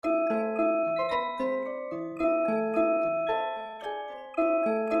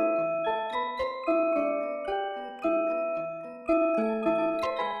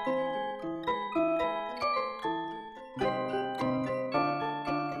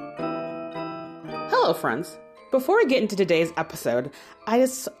Hello, friends. Before we get into today's episode, I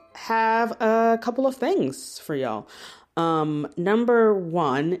just have a couple of things for y'all. Number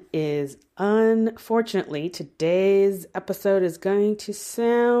one is, unfortunately, today's episode is going to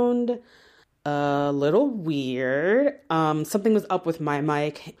sound a little weird. Something was up with my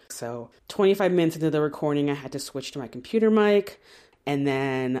mic. So 25 minutes into the recording, I had to switch to my computer mic. And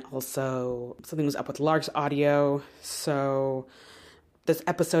then also something was up with Lark's audio. So this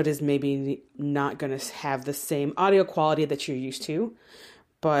episode is maybe not going to have the same audio quality that you're used to.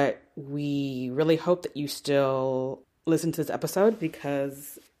 But we really hope that you still listen to this episode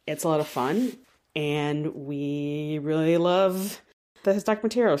because it's a lot of fun. And we really love the Historic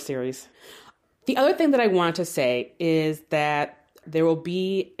Materials series. The other thing that I wanted to say is that there will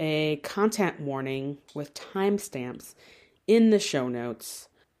be a content warning with timestamps in the show notes.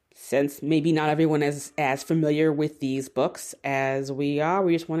 Since maybe not everyone is as familiar with these books as we are,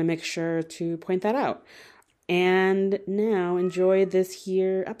 we just want to make sure to point that out. And now enjoy this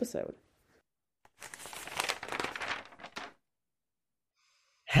here episode.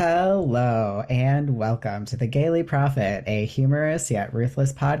 Hello and welcome to The Gaily Prophet, a humorous yet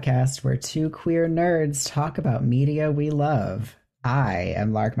ruthless podcast where two queer nerds talk about media we love. I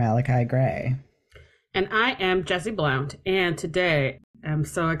am Lark Malachi Gray. And I am Jessie Blount, and today I'm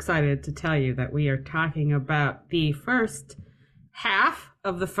so excited to tell you that we are talking about the first half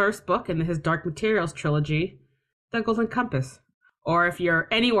of the first book in His Dark Materials trilogy, The Golden Compass. Or if you're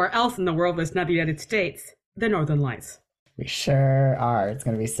anywhere else in the world that's not the United States, The Northern Lights. We sure are. It's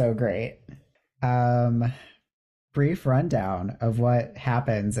going to be so great. Brief rundown of what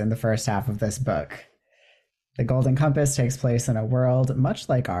happens in the first half of this book. The Golden Compass takes place in a world much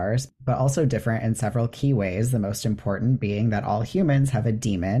like ours, but also different in several key ways, the most important being that all humans have a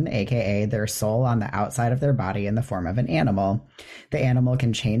demon, aka their soul on the outside of their body in the form of an animal. The animal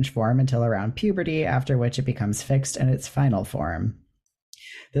can change form until around puberty, after which it becomes fixed in its final form.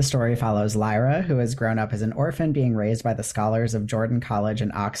 The story follows Lyra, who has grown up as an orphan being raised by the scholars of Jordan College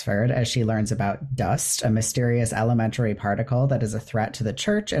in Oxford as she learns about dust, a mysterious elementary particle that is a threat to the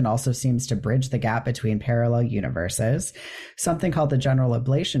church and also seems to bridge the gap between parallel universes, something called the General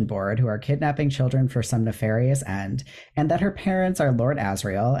Oblation Board, who are kidnapping children for some nefarious end, and that her parents are Lord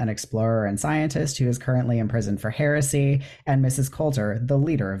Asriel, an explorer and scientist who is currently imprisoned for heresy, and Mrs. Coulter, the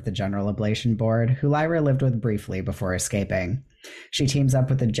leader of the General Oblation Board, who Lyra lived with briefly before escaping. She teams up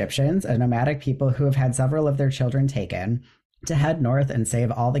with Egyptians, a nomadic people who have had several of their children taken, to head north and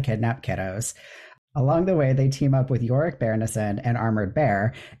save all the kidnapped kiddos. Along the way, they team up with Yorick Bearnison, an armored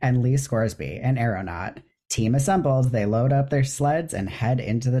bear, and Lee Scoresby, an aeronaut. Team assembled, they load up their sleds and head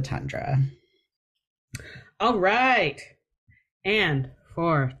into the tundra. All right. And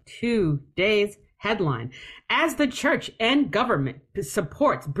for today's headline, as the church and government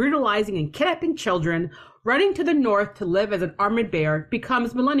supports brutalizing and kidnapping children, running to the north to live as an armored bear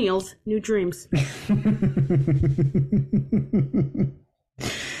becomes millennials' new dreams.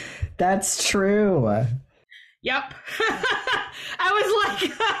 That's true. Yep.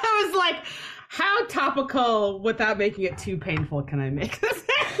 I was like, how topical without making it too painful can I make this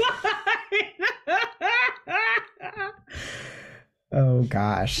headline? Oh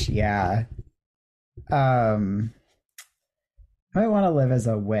gosh, yeah. I might want to live as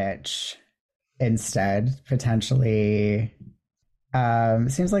a witch instead, potentially.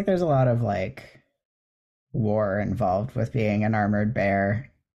 Seems like there's a lot of like war involved with being an armored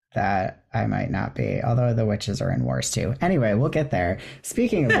bear that I might not be, although the witches are in wars too. Anyway, we'll get there.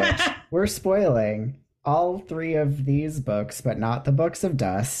 Speaking of which, we're spoiling all three of these books, but not the Books of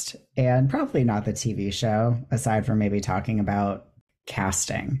Dust, and probably not the TV show, aside from maybe talking about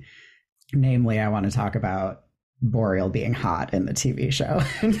casting. Namely, I want to talk about Boreal being hot in the TV show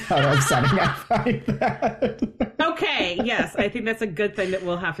and how upsetting I find that. Okay, yes, I think that's a good thing that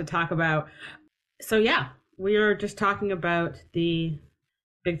we'll have to talk about. So yeah, we are just talking about the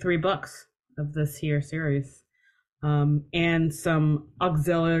big three books of this here series, and some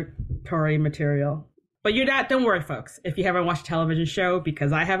auxiliary material. But you're not, don't worry folks, if you haven't watched a television show,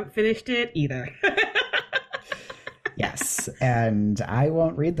 because I haven't finished it either. Yes, and I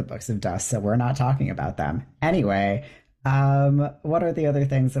won't read the Books of Dust, so we're not talking about them. Anyway, what are the other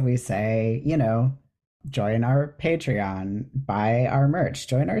things that we say? You know, join our Patreon, buy our merch,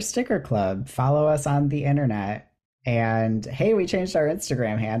 join our sticker club, follow us on the internet. And hey, we changed our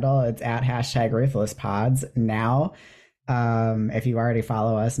Instagram handle. It's at #RuthlessPods now. If you already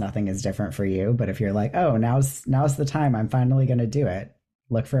follow us, nothing is different for you. But if you're like, oh, now's the time, I'm finally going to do it,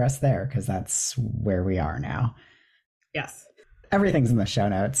 look for us there, because that's where we are now. Yes. Everything's in the show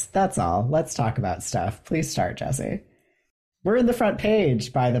notes. That's all. Let's talk about stuff. Please start, Jessie. We're in the front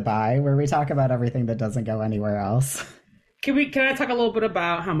page, by the by, where we talk about everything that doesn't go anywhere else. Can I talk a little bit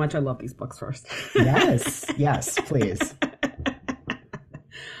about how much I love these books first? Yes, please.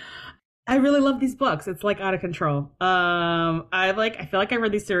 I really love these books. It's like out of control. I feel like I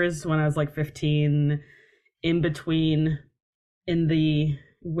read these series when I was like 15, in the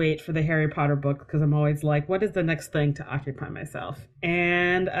wait for the Harry Potter book, because I'm always like, what is the next thing to occupy myself?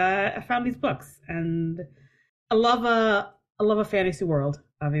 And I found these books, and I love a fantasy world,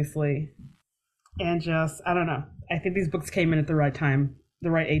 obviously, and just I don't know. I think these books came in at the right time,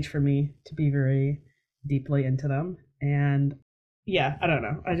 the right age for me to be very deeply into them, and yeah, I don't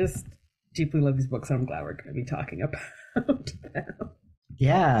know. I just deeply love these books, and I'm glad we're going to be talking about them.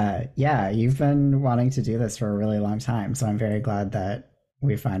 Yeah, you've been wanting to do this for a really long time, so I'm very glad that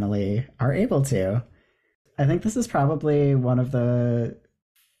we finally are able to. I think this is probably one of the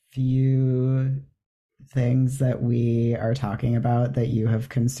few things that we are talking about that you have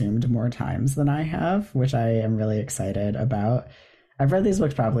consumed more times than I have, which I am really excited about. I've read these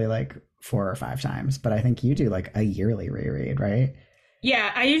books probably like 4 or 5 times, but I think you do like a yearly reread, right?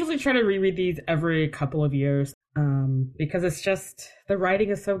 Yeah, I usually try to reread these every couple of years because it's just, the writing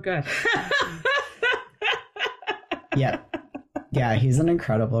is so good. Yeah, he's an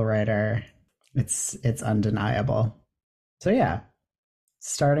incredible writer. It's undeniable. So yeah,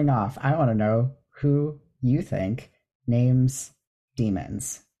 starting off, I want to know who you think names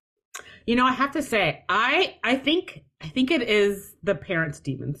demons. You know, I have to say, I think it is the parents'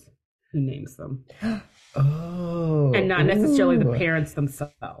 demons who names them. Oh. And not necessarily the parents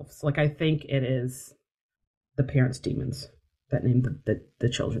themselves. Like, I think it is the parents' demons that name the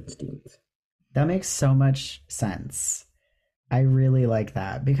children's demons. That makes so much sense. I really like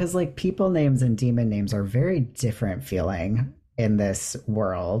that because like people names and demon names are very different feeling in this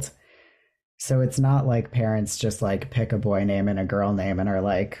world. So it's not like parents just like pick a boy name and a girl name and are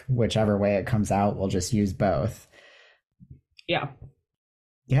like, whichever way it comes out, we'll just use both. Yeah.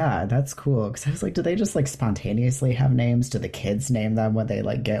 Yeah, that's cool. Because I was like, do they just like spontaneously have names? Do the kids name them when they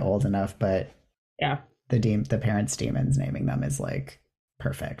like get old enough? But yeah, the parents' demons naming them is like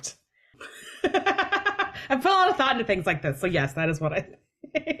perfect. I put a lot of thought into things like this. So yes, that is what I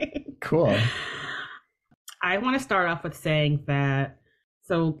think. Cool. I want to start off with saying that,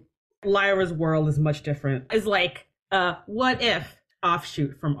 so Lyra's world is much different. It's like what if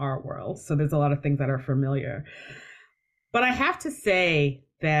offshoot from our world. So there's a lot of things that are familiar. But I have to say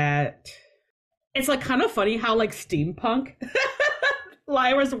that it's like kind of funny how like steampunk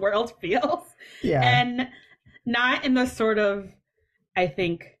Lyra's world feels. Yeah. And not in the sort of, I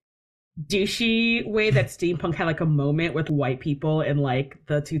think, douchey way that steampunk had like a moment with white people in like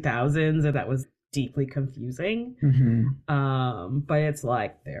the 2000s, and that was deeply confusing. Mm-hmm. But it's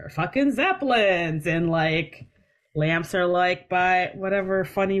like they're fucking zeppelins, and like lamps are like by whatever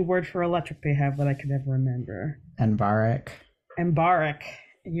funny word for electric they have that I can never remember. Ambaric.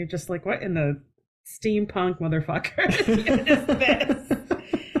 And you're just like, what in the steampunk motherfucker is this?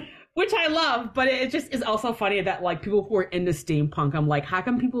 Which I love, but it just is also funny that like people who are into steampunk, I'm like, how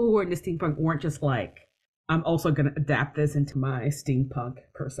come people who are into steampunk weren't just like, I'm also going to adapt this into my steampunk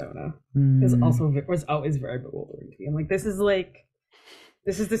persona? Was always very bewildering to me. I'm like, this is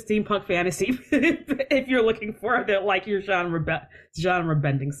the steampunk fantasy if you're looking for the like your genre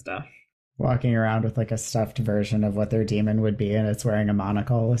bending stuff. Walking around with like a stuffed version of what their demon would be, and it's wearing a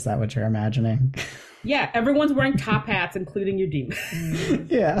monocle. Is that what you're imagining? Yeah, everyone's wearing top hats, including your demon.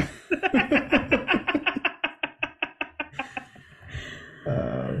 Yeah.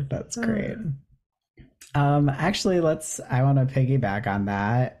 Oh, that's great. Actually, I want to piggyback on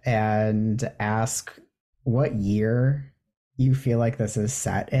that and ask what year you feel like this is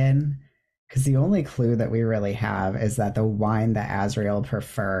set in. Because the only clue that we really have is that the wine that Azrael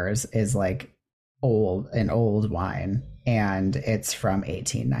prefers is like an old wine, and it's from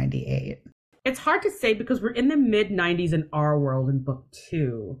 1898. It's hard to say because we're in the mid-90s in our world in book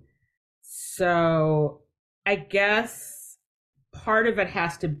 2. So I guess part of it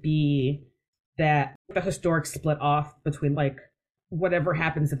has to be that the historic split off between like whatever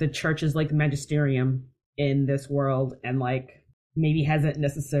happens at the church is like the magisterium in this world, and like maybe hasn't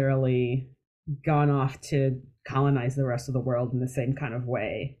necessarily gone off to colonize the rest of the world in the same kind of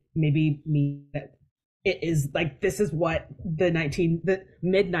way. Maybe that it is like this is what the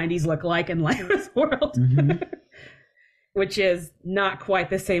mid 90s look like in Lyra's world. Mm-hmm. Which is not quite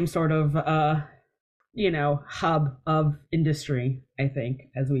the same sort of hub of industry, I think,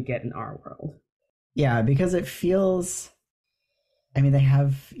 as we get in our world. Yeah, because it feels, I mean, they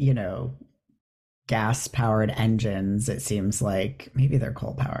have, gas powered engines. It seems like maybe they're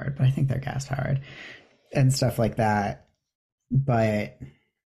coal powered, but I think they're gas powered and stuff like that. but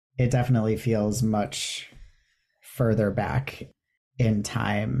it definitely feels much further back in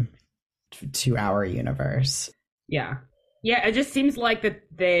time to our universe. Yeah. Yeah, it just seems like that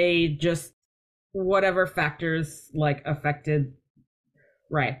they just, whatever factors like affected,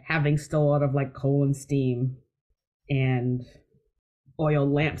 right, having still a lot of like coal and steam and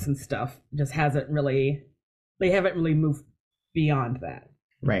oil lamps and stuff just hasn't really, they haven't really moved beyond that.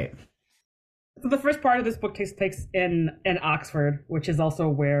 Right. So the first part of this book takes place in Oxford, which is also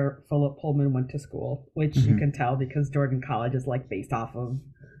where Philip Pullman went to school, which you can tell because Jordan College is like based off of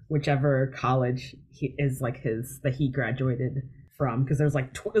whichever college that he graduated from, because there's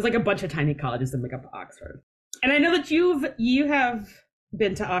like a bunch of tiny colleges that make up Oxford. And I know that you have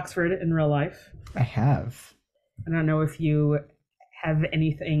been to Oxford in real life. I have. I don't know if you have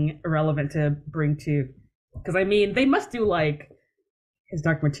anything relevant to bring to, because I mean they must do like his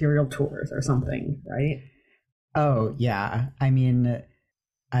Dark Material tours or something, right? Oh yeah. I mean,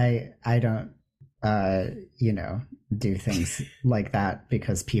 I don't do things like that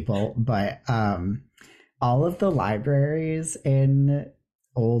because people, but all of the libraries in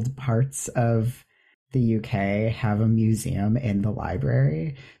old parts of the UK have a museum in the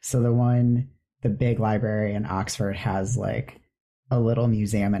library. So the big library in Oxford has like a little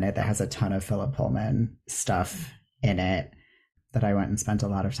museum in it that has a ton of Philip Pullman stuff in it that I went and spent a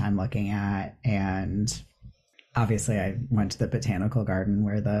lot of time looking at. And obviously I went to the botanical garden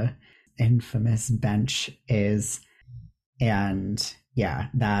where the infamous bench is. And yeah,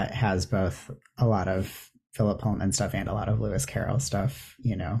 that has both a lot of Philip Pullman stuff and a lot of Lewis Carroll stuff,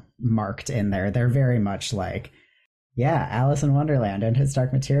 marked in there. They're very much like, yeah, Alice in Wonderland and his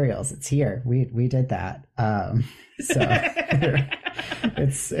Dark Materials. It's here. We did that. So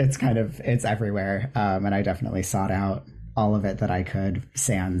it's everywhere. And I definitely sought out all of it that I could,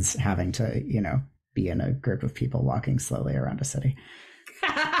 sans having to, be in a group of people walking slowly around a city.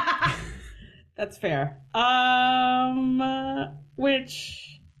 That's fair.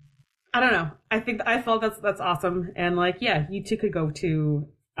 Which I don't know. I thought that's awesome. And like, yeah, you two could go to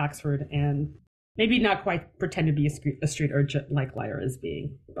Oxford and maybe not quite pretend to be a street urchin like Lyra is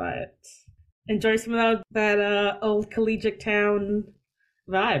being, but enjoy some of that old collegiate town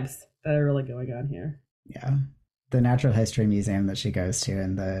vibes that are really going on here. Yeah. The Natural History Museum that she goes to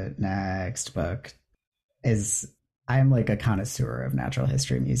in the next book I'm like a connoisseur of natural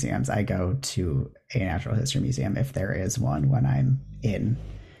history museums. I go to a natural history museum if there is one when I'm in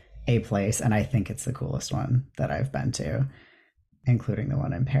a place, and I think it's the coolest one that I've been to, including the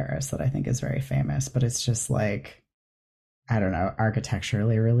one in Paris that I think is very famous. But it's just like, I don't know,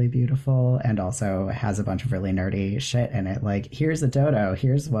 architecturally really beautiful, and also has a bunch of really nerdy shit in it. Like, here's a dodo,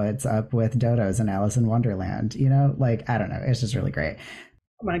 here's what's up with dodos in Alice in Wonderland, like, I don't know, it's just really great.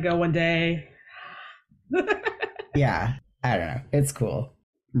 I'm gonna go one day. Yeah, I don't know, it's cool.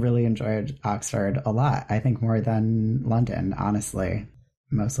 Really enjoyed Oxford a lot. I think more than London, honestly,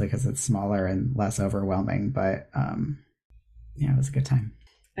 mostly because it's smaller and less overwhelming, but yeah, it was a good time.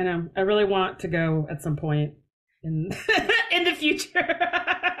 I know, I really want to go at some point in in the future.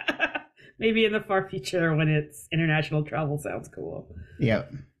 Maybe in the far future when it's international travel sounds cool.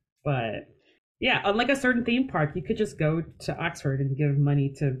 Yep. But yeah, unlike a certain theme park, you could just go to Oxford and give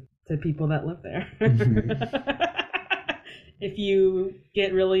money to people that live there. Mm-hmm. If you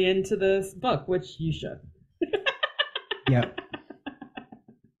get really into this book, which you should. Yep.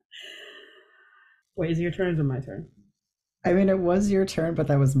 Wait, is it your turn or my turn? I mean, it was your turn, but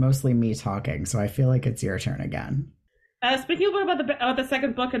that was mostly me talking, so I feel like it's your turn again. Speaking a little about the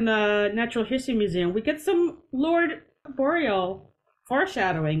second book in the Natural History Museum, we get some Lord Boreal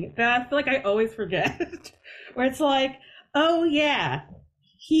foreshadowing that I feel like I always forget. Where it's like, oh yeah,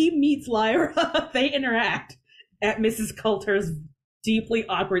 he meets Lyra, they interact at Mrs. Coulter's deeply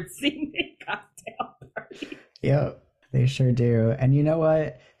awkward seeming cocktail party. Yep, they sure do. And you know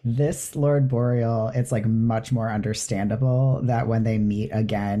what? This Lord Boreal, it's like much more understandable that when they meet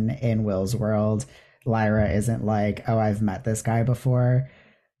again in Will's world, Lyra isn't like, oh, I've met this guy before.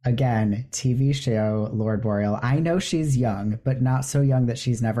 Again, TV show Lord Boreal. I know she's young, but not so young that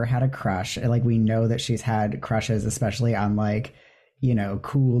she's never had a crush. Like, we know that she's had crushes, especially on like,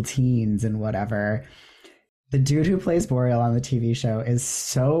 cool teens and whatever. The dude who plays Boreal on the TV show is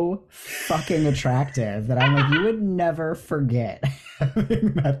so fucking attractive that I'm like, you would never forget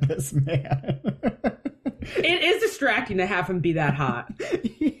having met this man. It is distracting to have him be that hot.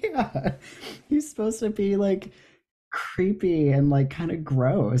 Yeah. He's supposed to be like creepy and like kind of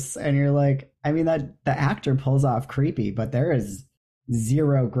gross. And you're like, I mean, that the actor pulls off creepy, but there is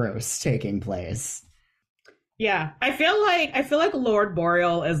zero gross taking place. Yeah. I feel like Lord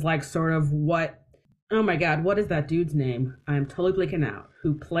Boreal is like sort of what Oh my God, what is that dude's name? I'm totally blanking out.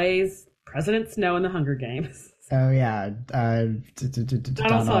 Who plays President Snow in the Hunger Games? Oh yeah, Donald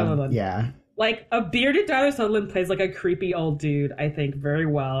Donald. Sutherland. Yeah, Like a bearded Donald Sutherland plays like a creepy old dude, I think, very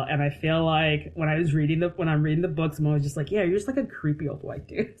well. And I feel like when I'm reading the books, I'm always just like, yeah, you're just like a creepy old white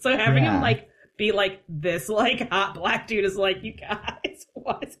dude. So having him like be like this like hot black dude is like, you guys,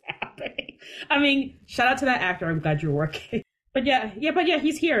 what is happening? I mean, shout out to that actor. I'm glad you're working. But yeah,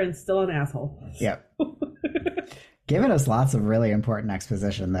 he's here and still an asshole. Yep. Giving us lots of really important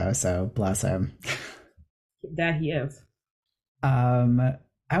exposition though, so bless him. That he is.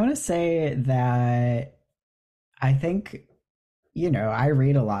 I want to say that I think, I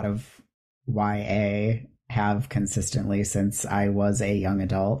read a lot of YA, have consistently since I was a young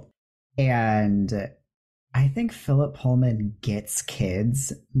adult. And I think Philip Pullman gets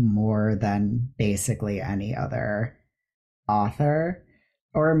kids more than basically any other author.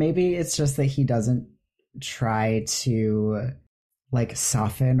 Or maybe it's just that he doesn't try to like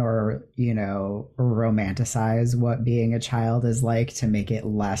soften or romanticize what being a child is like to make it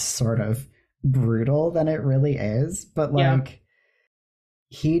less sort of brutal than it really is, but like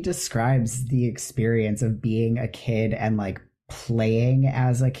he describes the experience of being a kid and like playing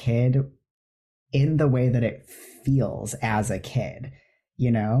as a kid in the way that it feels as a kid,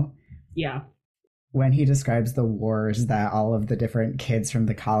 when he describes the wars that all of the different kids from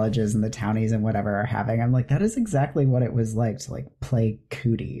the colleges and the townies and whatever are having, I'm like, that is exactly what it was like to like play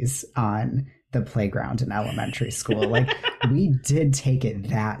cooties on the playground in elementary school. Like we did take it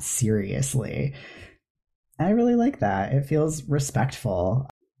that seriously. I really like that. It feels respectful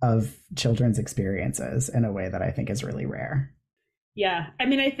of children's experiences in a way that I think is really rare. Yeah. I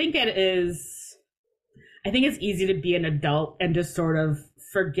mean, I think it's easy to be an adult and just sort of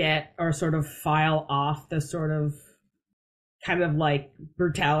forget or sort of file off the sort of kind of like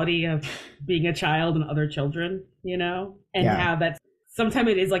brutality of being a child and other children, and how that's sometimes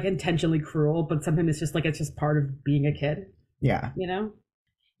it is like intentionally cruel, but sometimes it's just part of being a kid. Yeah.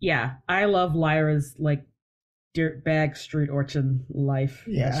 Yeah. I love Lyra's like dirtbag street urchin life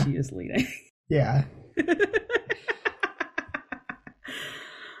that she is leading. Yeah.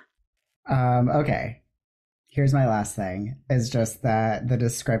 Okay. Here's my last thing, is just that the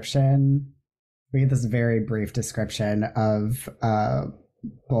description, we get this very brief description of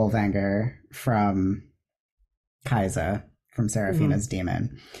Bolvanger from Kaisa, from Seraphina's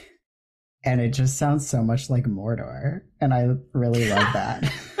Demon. And it just sounds so much like Mordor. And I really love that.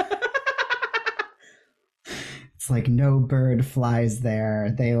 It's like no bird flies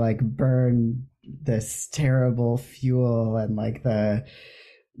there. They like burn this terrible fuel and like the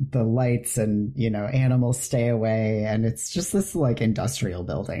lights and animals stay away, and it's just this like industrial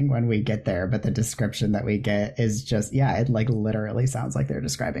building when we get there, but the description that we get is just it like literally sounds like they're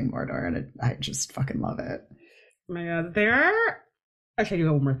describing Mordor, and I just fucking love it. Oh my God, I should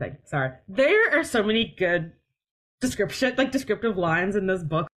do one more thing. Sorry, there are so many good descriptive lines in this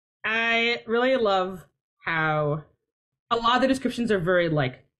book. I really love how a lot of the descriptions are very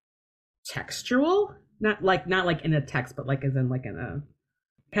like textual, not like in a text, but like as in like in a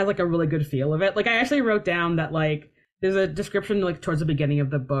has like a really good feel of it. Like I actually wrote down that like there's a description like towards the beginning of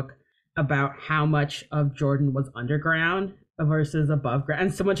the book about how much of Jordan was underground versus above ground,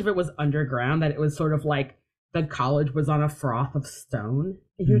 and so much of it was underground that it was sort of like the college was on a froth of stone,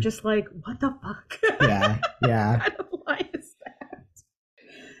 and you're just like, what the fuck? Yeah. What kind of line is that?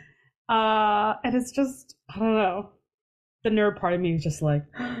 And it's just, I don't know, the nerd part of me is just like,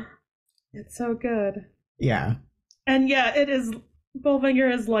 it's so good. Yeah. And it is. Bolvanger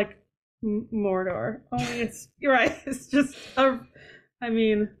is like Mordor. Only you're right. It's just a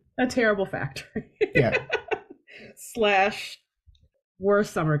terrible factory. Yeah. /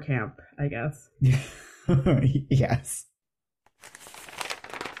 worst summer camp, I guess. Yes.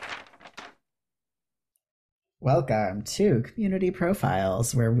 Welcome to Community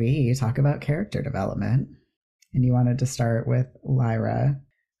Profiles, where we talk about character development. And you wanted to start with Lyra.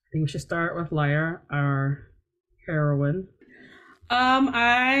 I think we should start with Lyra, our heroine.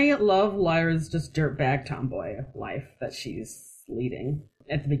 I love Lyra's just dirtbag tomboy life that she's leading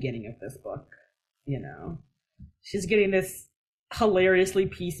at the beginning of this book. She's getting this hilariously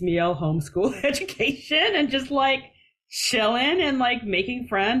piecemeal homeschool education and just like chilling and like making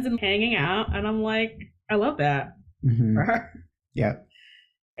friends and hanging out. And I'm like, I love that for her. Yeah.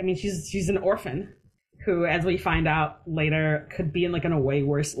 I mean, she's an orphan who, as we find out later, could be in like in a way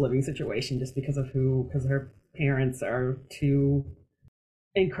worse living situation just because her parents are two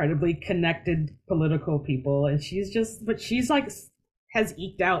incredibly connected political people, and she's like has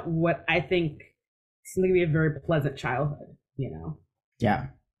eked out what I think is going to be a very pleasant childhood. Yeah.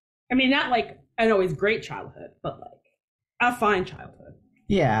 I mean, not like an always great childhood, but like a fine childhood.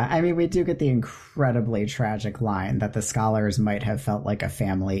 Yeah, I mean, we do get the incredibly tragic line that the scholars might have felt like a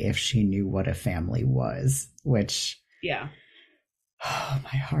family if she knew what a family was, which... Yeah. Oh,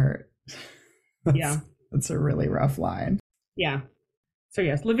 my heart. That's a really rough line. Yeah. So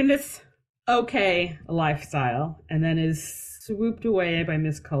yes, living this okay lifestyle, and then is swooped away by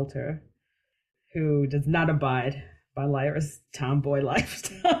Miss Coulter, who does not abide by Lyra's tomboy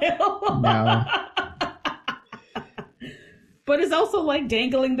lifestyle. No. But is also like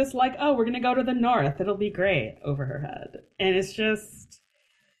dangling this like, oh, we're gonna go to the north, it'll be great, over her head. And it's just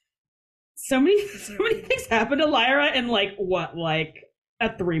so many things happen to Lyra in like a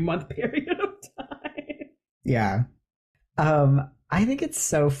 3-month period of time. Yeah. I think it's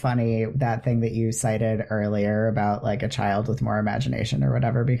so funny, that thing that you cited earlier about like a child with more imagination or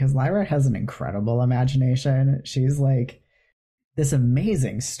whatever, because Lyra has an incredible imagination. She's like this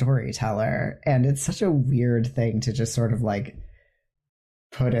amazing storyteller, and it's such a weird thing to just sort of like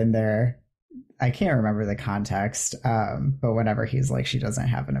put in there. I can't remember the context, but whenever he's like, she doesn't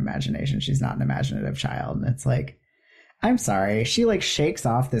have an imagination, she's not an imaginative child, and it's like, I'm sorry. She like shakes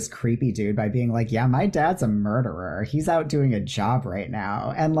off this creepy dude by being like, yeah, my dad's a murderer. He's out doing a job right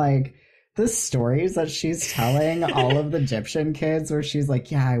now. And like the stories that she's telling all of the Egyptian kids, where she's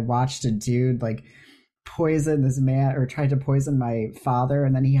like, yeah, I watched a dude like poison this man, or tried to poison my father,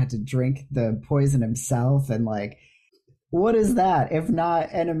 and then he had to drink the poison himself. And like, what is that if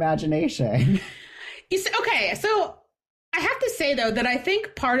not an imagination? Okay, so I have to say though that I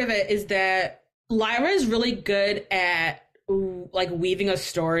think part of it is that Lyra is really good at like weaving a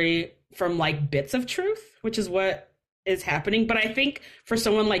story from like bits of truth, which is what is happening. But I think for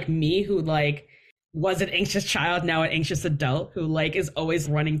someone like me, who like was an anxious child, now an anxious adult, who like is always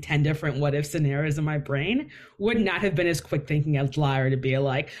running 10 different what if scenarios in my brain, would not have been as quick thinking as Lyra to be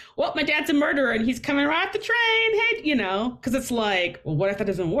like, well, my dad's a murderer and he's coming right off the train. Hey, you know, because it's like, well, what if that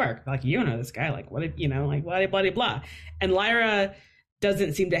doesn't work? Like, you know, this guy, like, what if, you know, like, blah, blah, blah, blah. And Lyra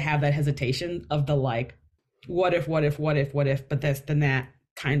doesn't seem to have that hesitation of the like, what if, but this, then that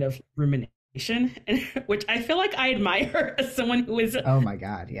kind of rumination, which I feel like I admire as someone who is, oh my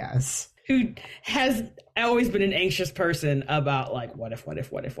God, yes, who has always been an anxious person about like, what if,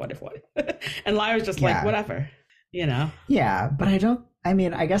 and Lyra's just like, whatever, you know? Yeah, but I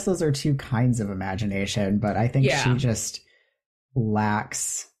guess those are two kinds of imagination, but I think she just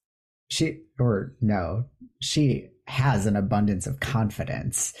lacks, she has an abundance of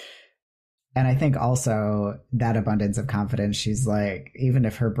confidence. And I think also that abundance of confidence, she's like, even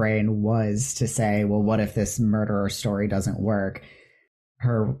if her brain was to say, well, what if this murderer story doesn't work?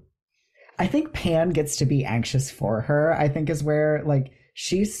 I think Pan gets to be anxious for her, I think is where like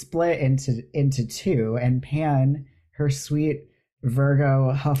she's split into two, and Pan, her sweet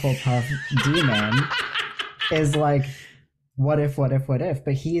Virgo Hufflepuff demon, is like, what if,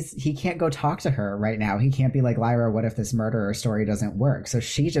 but he can't go talk to her right now. He can't be like, Lyra, what if this murderer story doesn't work? So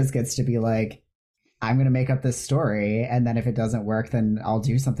she just gets to be like, I'm going to make up this story, and then if it doesn't work, then I'll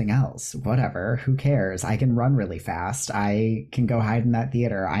do something else. Whatever, who cares? I can run really fast. I can go hide in that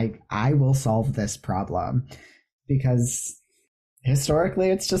theater. I will solve this problem, because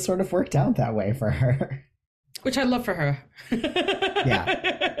historically it's just sort of worked out that way for her. Which I love for her.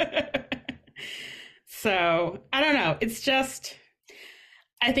 Yeah. So, I don't know. It's just,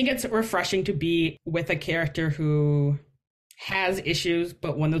 I think it's refreshing to be with a character who has issues,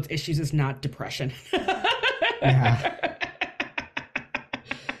 but one of those issues is not depression. Yeah.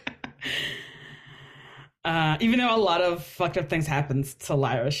 Even though a lot of fucked up things happen to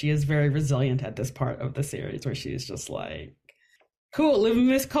Lyra, she is very resilient at this part of the series, where she's just like, cool, living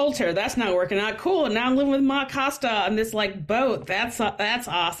with Miss Coulter, that's not working out. Cool, now I'm living with Ma Costa on this like boat. That's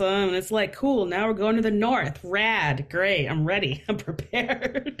awesome. And it's like, cool, now we're going to the north. Rad, great, I'm ready. I'm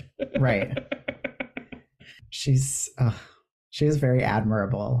prepared. Right. She's very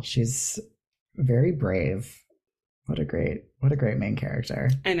admirable. She's very brave. What a great main character.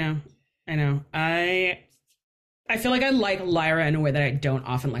 I know. I feel like I like Lyra in a way that I don't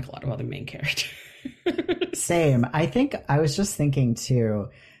often like a lot of other main characters. Same. I think I was just thinking too,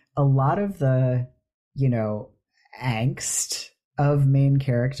 a lot of the, angst of main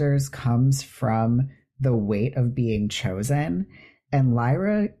characters comes from the weight of being chosen. And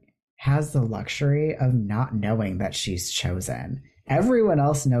Lyra has the luxury of not knowing that she's chosen. Everyone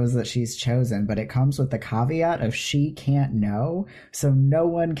else knows that she's chosen, but it comes with the caveat of she can't know. So no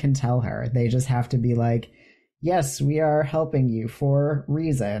one can tell her. They just have to be like, yes, we are helping you for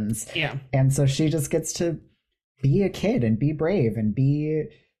reasons. Yeah. And so she just gets to be a kid and be brave and be,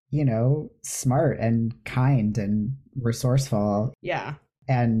 smart and kind and resourceful. Yeah.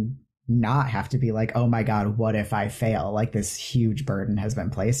 And not have to be like, oh my God, what if I fail? Like this huge burden has been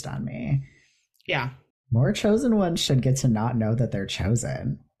placed on me. Yeah. More chosen ones should get to not know that they're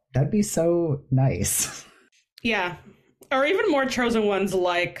chosen. That'd be so nice. Yeah. Or even more chosen ones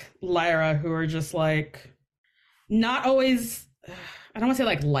like Lyra, who are just like not always, I don't want to say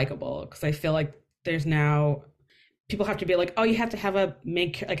like likable, because I feel like there's now people have to be like, oh, you have to have a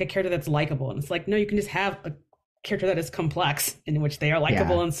character that's likable. And it's like, no, you can just have a character that is complex, in which they are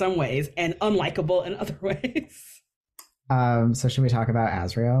likable in some ways and unlikable in other ways. So should we talk about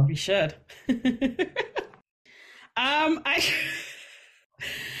Asriel? We should.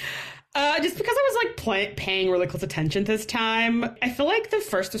 Just because I was like paying really close attention this time, I feel like the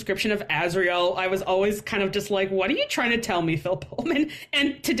first description of Asriel, I was always kind of just like, what are you trying to tell me, Phil Pullman?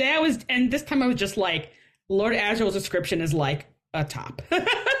 And this time I was just like, Lord Asriel's description is like a top.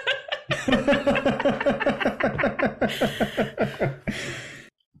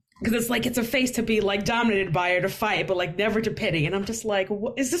 Because it's like, it's a face to be like dominated by or to fight, but like never to pity. And I'm just like,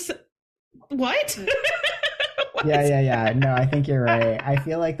 what is this? What? Yeah. No, I think you're right. I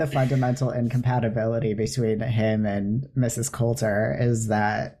feel like the fundamental incompatibility between him and Mrs. Coulter is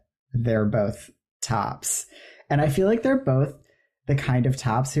that they're both tops. And I feel like they're both the kind of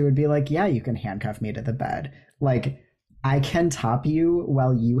tops who would be like, yeah, you can handcuff me to the bed. Like, I can top you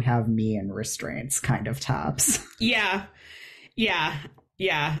while you have me in restraints kind of tops. Yeah.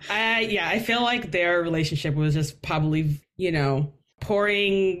 I feel like their relationship was just probably,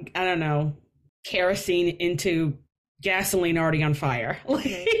 pouring, I don't know, kerosene into gasoline already on fire.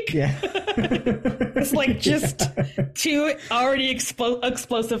 It's like just two already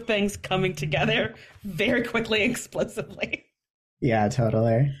explosive things coming together very quickly, explosively. Yeah,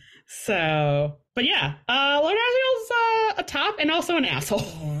 totally. So, but yeah, Lord Asriel's a top and also an asshole.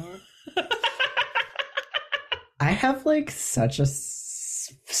 I have like such a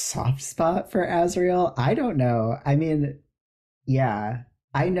soft spot for Asriel. I don't know. I mean, yeah,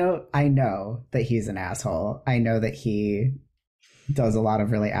 I know that he's an asshole. I know that he does a lot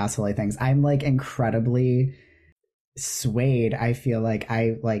of really asshole-y things. I'm like incredibly swayed. I feel like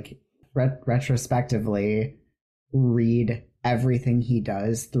I like retrospectively read everything he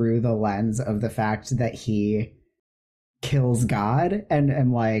does through the lens of the fact that he kills God, and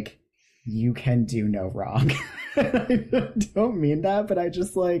am like, you can do no wrong. I don't mean that, but I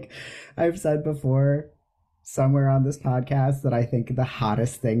just like, I've said before somewhere on this podcast that I think the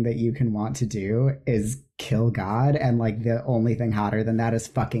hottest thing that you can want to do is kill God, and like the only thing hotter than that is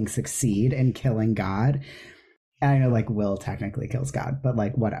fucking succeed in killing God. And I know like Will technically kills God, but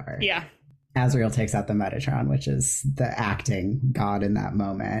like whatever. Yeah. Asriel takes out the Metatron, which is the acting God in that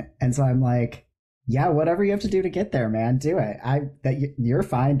moment. And so I'm like, yeah, whatever you have to do to get there, man, do it. You're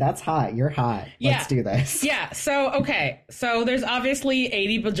fine. That's hot. You're hot. Yeah. Let's do this. Yeah. So, okay. So there's obviously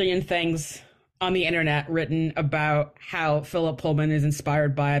 80 bajillion things on the internet written about how Philip Pullman is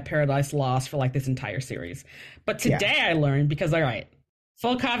inspired by Paradise Lost for like this entire series. But today I learned, because, all right,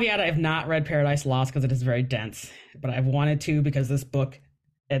 full caveat, I have not read Paradise Lost because it is very dense, but I've wanted to, because this book,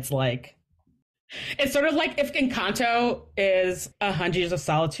 it's sort of like if Encanto is 100 Years of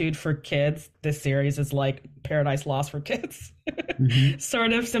Solitude for kids, this series is like Paradise Lost for kids,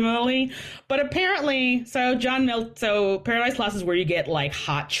 sort of similarly. But apparently, so Paradise Lost is where you get like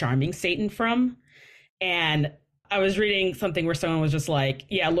hot, charming Satan from. And I was reading something where someone was just like,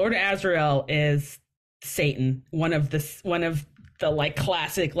 yeah, Lord Asriel is Satan, one of the like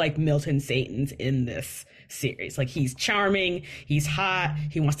classic like Milton Satans in this series. Like, he's charming, he's hot,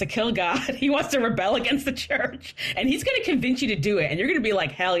 he wants to kill God, he wants to rebel against the church, and he's going to convince you to do it, and you're going to be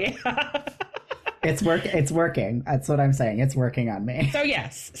like, hell yeah. It's working. That's what I'm saying. It's working on me. So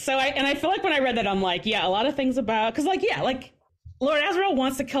yes. So I feel like when I read that, I'm like, yeah, a lot of things about, because like, yeah, like Lord Asriel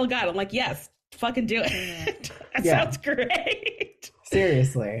wants to kill God. I'm like, yes, fucking do it. That sounds great.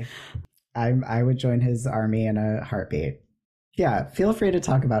 Seriously. I would join his army in a heartbeat. Yeah, feel free to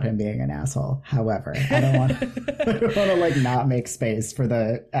talk about him being an asshole. However, I don't want to like not make space for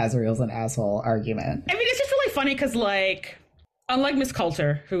the Asriel's an asshole argument. I mean, it's just really funny because, like, unlike Miss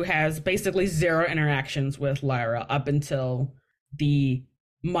Coulter, who has basically zero interactions with Lyra up until the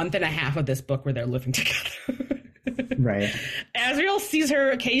month and a half of this book where they're living together. Right. Asriel sees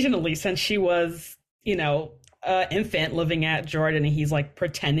her occasionally since she was, infant living at Jordan, and he's like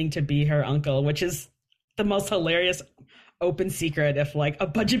pretending to be her uncle, which is the most hilarious open secret if like a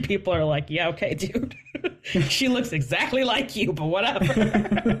bunch of people are like, yeah, okay, dude, she looks exactly like you, but whatever.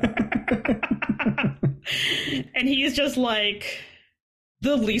 And he's just like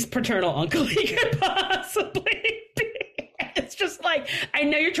the least paternal uncle he could possibly be. It's just like, I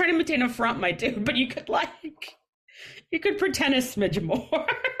know you're trying to maintain a front, my dude, but you could pretend a smidge more.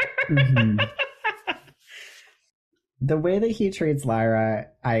 Mhm. The way that he treats Lyra,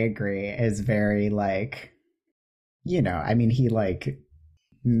 I agree, is very like, I mean, he like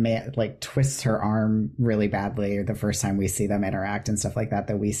twists her arm really badly the first time we see them interact and stuff like that.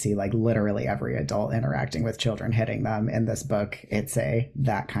 That we see like literally every adult interacting with children hitting them in this book. It's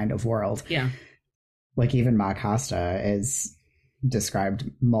that kind of world. Yeah. Like even Ma Costa is described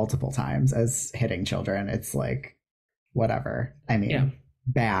multiple times as hitting children. It's like, whatever. I mean,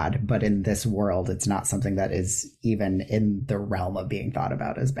 bad, but in this world, it's not something that is even in the realm of being thought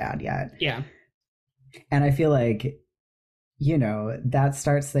about as bad yet. Yeah. And I feel like, that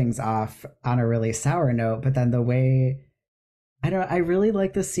starts things off on a really sour note, but then the way, I really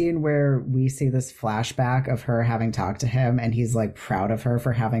like the scene where we see this flashback of her having talked to him and he's like proud of her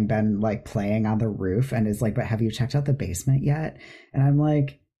for having been like playing on the roof and is like, but have you checked out the basement yet? And I'm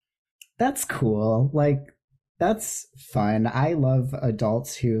like, that's cool. Like, that's fun. I love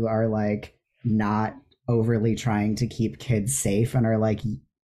adults who are like not overly trying to keep kids safe and are like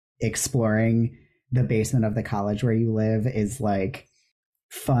exploring the basement of the college where you live is like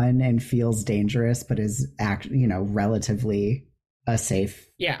fun and feels dangerous, but is relatively a safe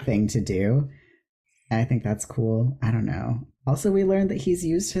thing to do. And I think that's cool. I don't know. Also, we learned that he's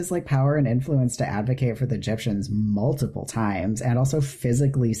used his like power and influence to advocate for the Egyptians multiple times and also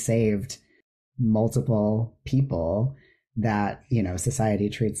physically saved multiple people that society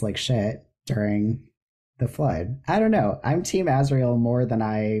treats like shit during the flood. I don't know. I'm Team Azrael more than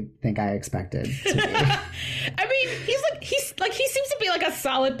I think I expected to be. I mean, he seems to be like a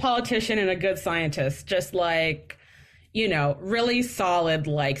solid politician and a good scientist, just like really solid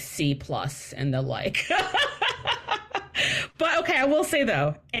like C+ and the like. But okay, I will say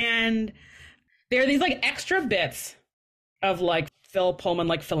though, and there are these like extra bits of like Phil Pullman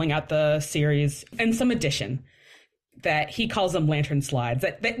like filling out the series and some addition that he calls them lantern slides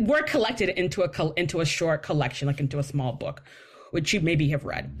that were collected into a short collection, like into a small book, which you maybe have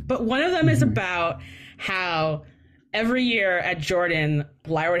read. But one of them is about how every year at Jordan,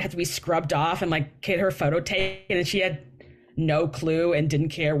 Lyra would have to be scrubbed off and like get her photo taken, and she had no clue and didn't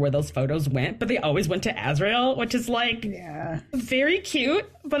care where those photos went, but they always went to Azrael, which is like very cute.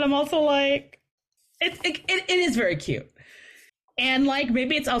 But I'm also like, it is very cute. And like,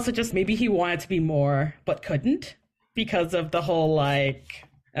 maybe it's also just maybe he wanted to be more, but couldn't because of the whole like,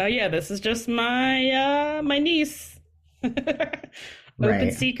 oh yeah, this is just my niece.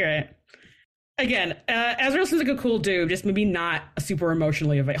 Open secret. Again, Azrael seems like a cool dude, just maybe not super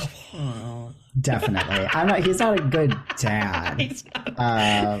emotionally available. Definitely. He's not a good dad. He's not.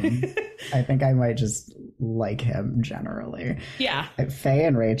 I think I might just like him generally. Yeah. Faye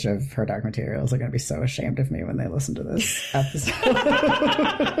and Rach of Her Dark Materials are going to be so ashamed of me when they listen to this episode.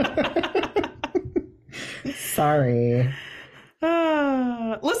 Sorry.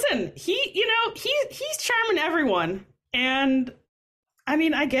 Listen, he's charming everyone. And I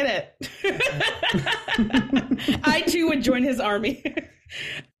mean, I get it. I too would join his army.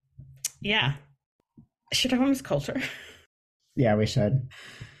 Yeah. Should I have his culture? Yeah, we should.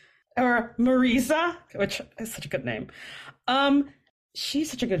 Or Marisa, which is such a good name.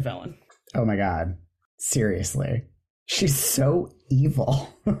 She's such a good villain. Oh my god. Seriously. She's so evil.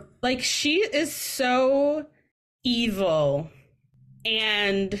 Like, she is so evil.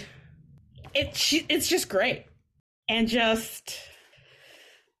 And it's just great. And just,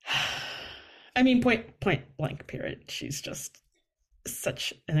 I mean, point blank period. She's just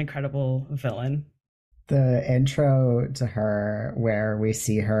such an incredible villain. The intro to her where we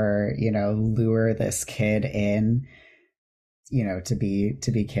see her, lure this kid in, to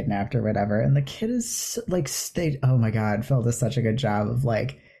be kidnapped or whatever. And the kid is like, oh my God, Phil does such a good job of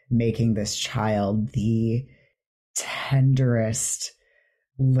like making this child the tenderest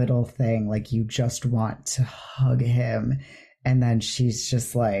little thing. Like, you just want to hug him. And then she's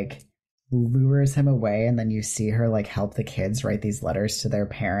just like lures him away, and then you see her like help the kids write these letters to their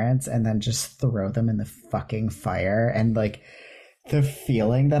parents and then just throw them in the fucking fire. And like the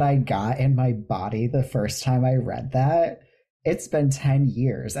feeling that I got in my body the first time I read that, it's been 10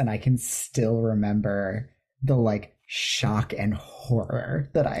 years and I can still remember the like shock and horror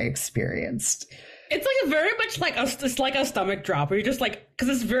that I experienced. It's like very much like it's like a stomach drop where you're just like, because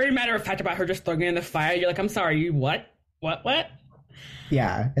it's very matter of fact about her just throwing it in the fire. You're like, I'm sorry, you what?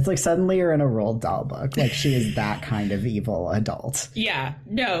 Yeah, it's like suddenly you're in a Roald Dahl book. Like, she is that kind of evil adult. Yeah,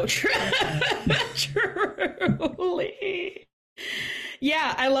 no, truly.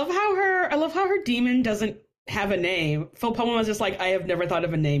 Yeah, I love how her demon doesn't have a name. Phil Pullman was just like, I have never thought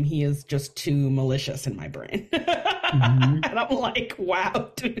of a name. He is just too malicious in my brain. Mm-hmm. And I'm like,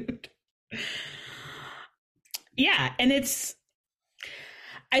 wow, dude. Yeah, and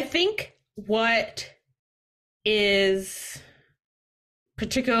I think what is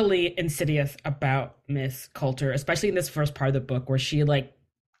particularly insidious about Miss Coulter, especially in this first part of the book where she like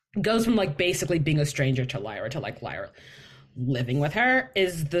goes from like basically being a stranger to like Lyra living with her,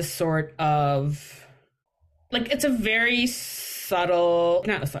 is the sort of like, it's a very subtle,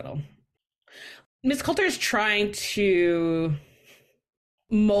 not subtle. Miss Coulter is trying to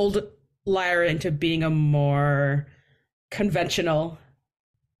mold Lyra into being a more conventional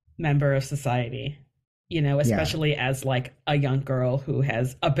member of society, you know, especially as like a young girl who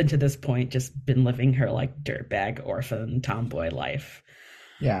has up until this point just been living her like dirtbag orphan tomboy life.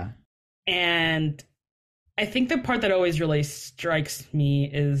 Yeah. And I think the part that always really strikes me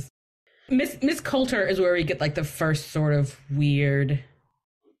is Miss Coulter is where we get like the first sort of weird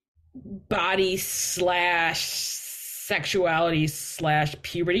body / sexuality /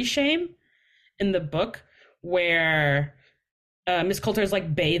 puberty shame in the book, where Miss Coulter is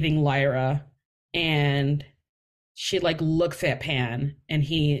like bathing Lyra and she like looks at Pan, and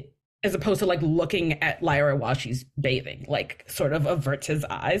he, as opposed to like looking at Lyra while she's bathing, like sort of averts his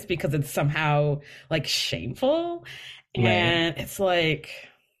eyes because it's somehow like shameful. Right. And it's like,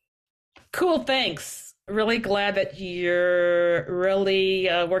 cool, thanks. Really glad that you're really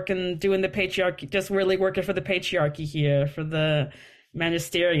doing the patriarchy, just really working for the patriarchy here, for the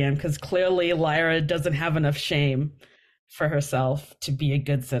magisterium, because clearly Lyra doesn't have enough shame for herself to be a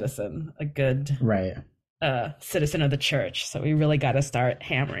good citizen, a good citizen of the church. So we really got to start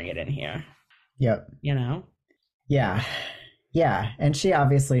hammering it in here. Yep. You know? Yeah. Yeah. And she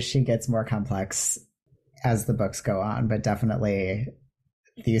gets more complex as the books go on, but definitely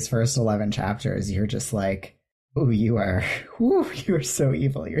these first 11 chapters, you're just like, oh, you are so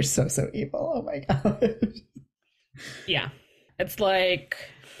evil. You're so evil. Oh my God. Yeah. It's like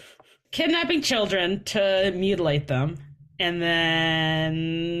kidnapping children to mutilate them, and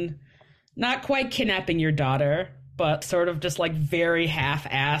then not quite kidnapping your daughter, but sort of just like very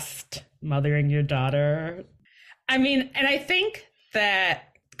half-assed mothering your daughter. I mean, and I think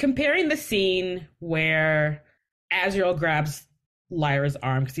that comparing the scene where Azrael grabs Lyra's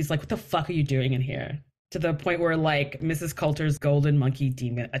arm because he's like, what the fuck are you doing in here? To the point where like Mrs. Coulter's golden monkey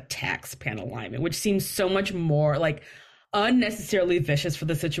demon attacks Panel Lyman, which seems so much more like unnecessarily vicious for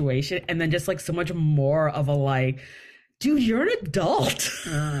the situation, and then just like so much more of a like, dude, you're an adult.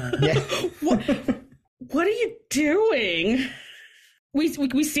 What are you doing?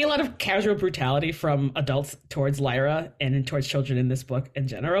 We see a lot of casual brutality from adults towards Lyra and towards children in this book in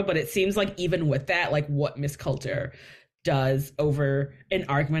general, but it seems like even with that, like what Miss Coulter does over an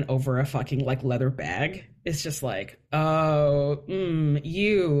argument over a fucking like leather bag is just like,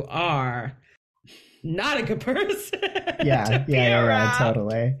 you are not a good person. Yeah,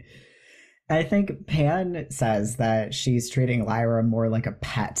 totally. I think Pan says that she's treating Lyra more like a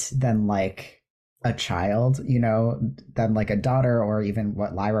pet than like a child, you know, than like a daughter, or even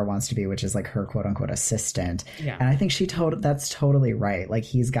what Lyra wants to be, which is like her quote unquote assistant. Yeah. And I think that's totally right. Like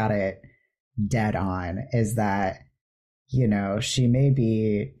he's got it dead on, is that, you know, she may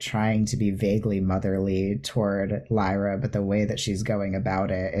be trying to be vaguely motherly toward Lyra, but the way that she's going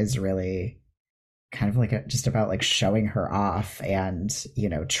about it is really kind of like just about like showing her off and, you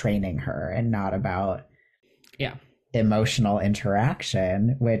know, training her, and not about emotional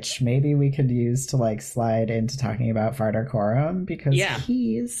interaction, which maybe we could use to like slide into talking about Farder Coram, because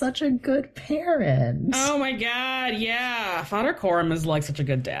he's such a good parent. Oh my God, yeah. Farder Coram is like such a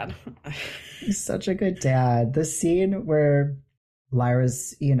good dad. He's such a good dad. The scene where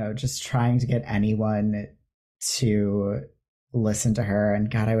Lyra's, you know, just trying to get anyone to listen to her, and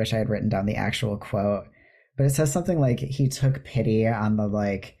God, I wish I had written down the actual quote, but it says something like, he took pity on the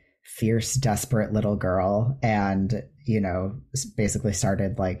like fierce, desperate little girl, and, you know, basically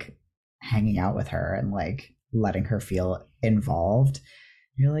started like hanging out with her and like letting her feel involved.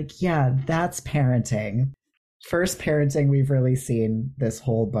 You're like, yeah, that's parenting. First parenting we've really seen this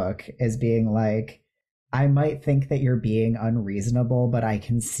whole book is being like, I might think that you're being unreasonable, but I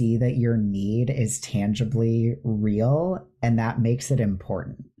can see that your need is tangibly real, and that makes it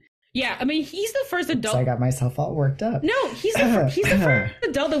important. Yeah, I mean, he's the first adult. So I got myself all worked up. No, he's the first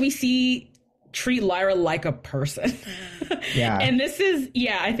adult that we see treat Lyra like a person. Yeah. And this is,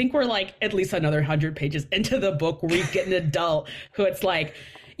 I think we're like at least another 100 pages into the book where we get an adult who it's like,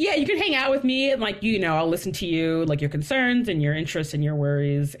 yeah, you can hang out with me, and like, you know, I'll listen to you, like your concerns and your interests and your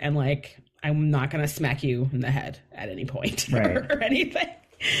worries, and like, I'm not going to smack you in the head at any point or anything.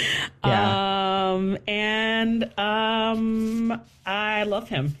 Yeah. I love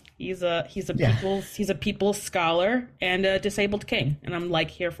him. He's a people's scholar and a disabled king, and I'm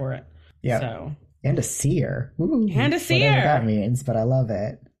like here for it. Yeah. So And a seer. Ooh, And a seer. Whatever that means, but I love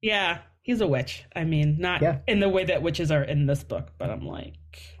it. Yeah, he's a witch. I mean, not in the way that witches are in this book, but I'm like,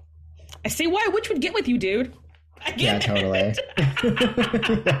 I see why a witch would get with you, dude. I get totally.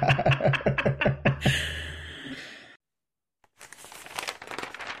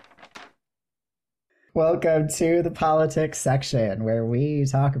 Welcome to the politics section where we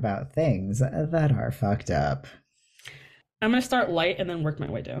talk about things that are fucked up. I'm going to start light and then work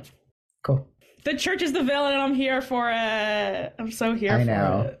my way down. Cool. The church is the villain and I'm here for it. I'm so here for it.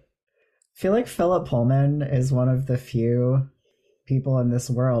 I feel like Philip Pullman is one of the few people in this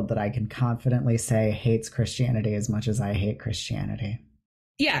world that I can confidently say hates Christianity as much as I hate Christianity.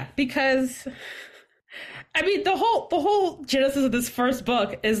 Yeah, because I mean the whole genesis of this first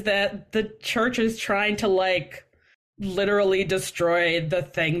book is that the church is trying to like literally destroy the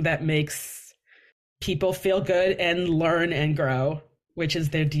thing that makes people feel good and learn and grow, which is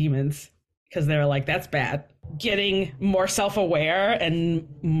their demons, because they're like, that's bad. Getting more self-aware and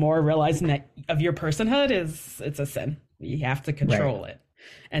more realizing that of your personhood it's a sin. You have to control it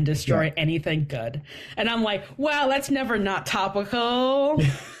and destroy anything good. And I'm like, wow, that's never not topical.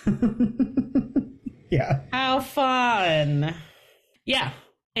 Yeah. How fun. Yeah.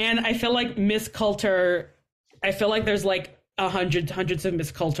 And I feel like Miss Coulter, I feel like there's like hundreds of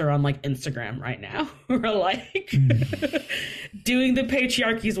Miss Coulter on like Instagram right now who are like doing the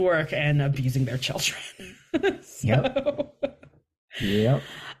patriarchy's work and abusing their children. Yep.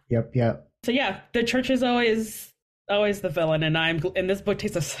 So yeah, the church is always the villain, and this book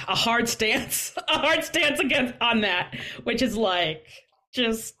takes a hard stance against on that, which is like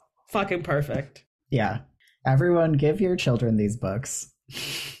just fucking perfect. Yeah. Everyone give your children these books.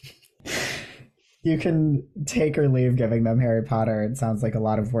 You can take or leave giving them Harry Potter. It sounds like a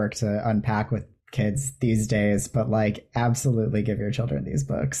lot of work to unpack with kids these days, but like absolutely give your children these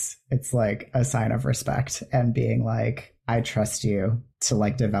books. It's like a sign of respect and being like, I trust you to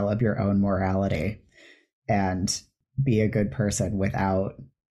like develop your own morality and be a good person without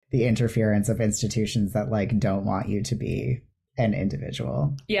the interference of institutions that like don't want you to be an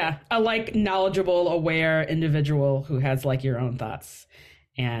individual. Yeah, a like knowledgeable, aware individual who has like your own thoughts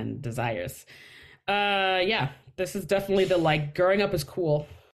and desires. Yeah, this is definitely the like growing up is cool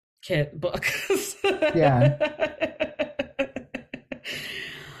kid book. Yeah.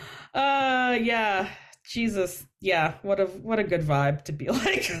 Yeah. Jesus. Yeah. What a good vibe to be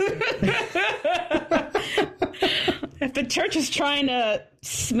like. If the church is trying to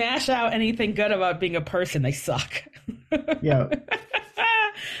smash out anything good about being a person, they suck. Yeah.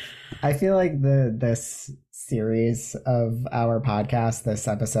 I feel like this series of our podcast, this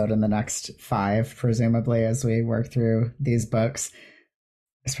episode and the next 5, presumably, as we work through these books,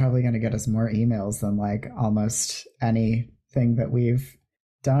 is probably going to get us more emails than like almost anything that we've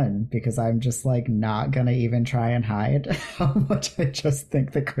done, because I'm just like not going to even try and hide how much I just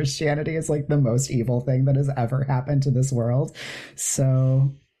think that Christianity is like the most evil thing that has ever happened to this world.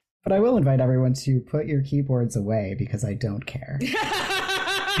 So, but I will invite everyone to put your keyboards away because I don't care.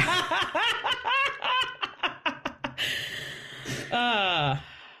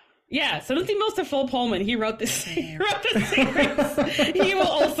 Yeah, so Timothy Most of Phil Pullman, he wrote this series. He will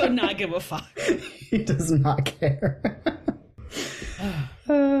also not give a fuck. He does not care.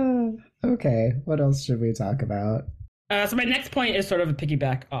 Okay, what else should we talk about? So my next point is sort of a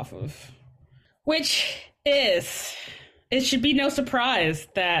piggyback off of, which is, it should be no surprise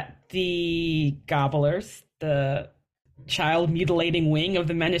that the gobblers, the child mutilating wing of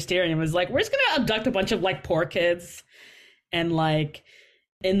the ministerium, was like, we're just gonna abduct a bunch of like poor kids, and like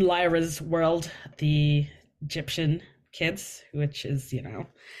in Lyra's world, the Egyptian kids, which is, you know,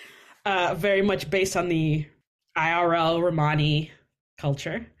 very much based on the IRL Romani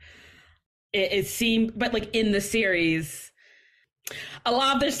culture. It seemed, but like in the series, a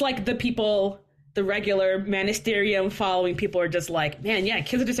lot of this, like the people, the regular magisterium following people are just like, man, yeah,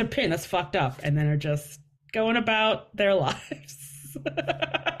 kids are disappearing, that's fucked up, and then are just going about their lives.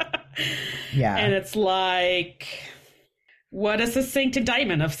 Yeah. And it's like, what a succinct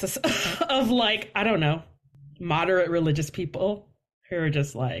indictment of like, I don't know, moderate religious people who are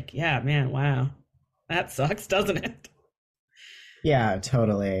just like, yeah, man, wow, that sucks, doesn't it? Yeah,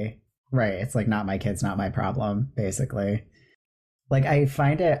 totally. Right. It's like, not my kids, not my problem, basically. Like, I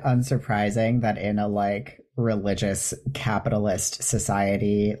find it unsurprising that in a like religious capitalist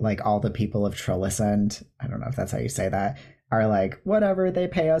society, like all the people of Trollisund, I don't know if that's how you say that, are like, whatever, they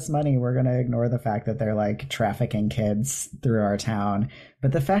pay us money, we're going to ignore the fact that they're like trafficking kids through our town.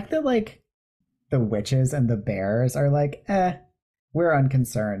 But the fact that like the witches and the bears are like, we're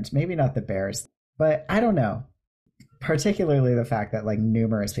unconcerned. Maybe not the bears, but I don't know. particularly the fact that like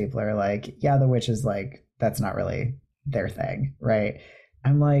numerous people are like, yeah, the witch is like, that's not really their thing, right?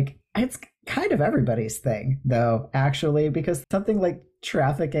 I'm like, it's kind of everybody's thing though, actually, because something like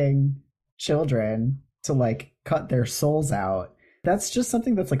trafficking children to like cut their souls out, that's just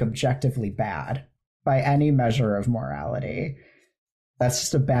something that's like objectively bad by any measure of morality. That's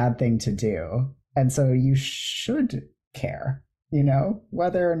just a bad thing to do. And so you should care, you know,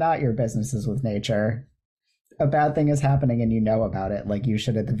 whether or not your business is with nature. A bad thing is happening and you know about it, like you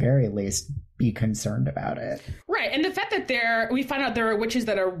should at the very least be concerned about it. Right. And the fact that we find out there are witches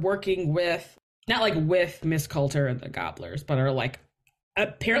that are working with, not like with Miss Coulter and the Gobblers, but are like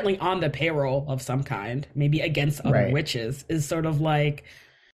apparently on the payroll of some kind, maybe against other witches, is sort of like,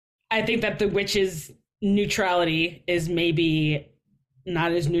 I think that the witches' neutrality is maybe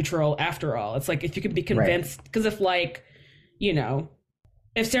not as neutral after all. It's like if you can be convinced, because if like, you know,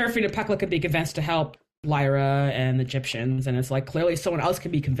 if Seraphine and Pekla could be convinced to help Lyra and the Egyptians, and it's like clearly someone else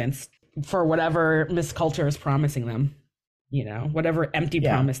can be convinced for whatever Miss Coulter is promising them, you know, whatever empty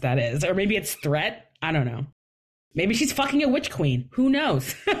promise that is. Or maybe it's threat. I don't know. Maybe she's fucking a witch queen. Who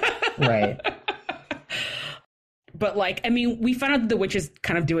knows? Right. But like, I mean, we found out that the witches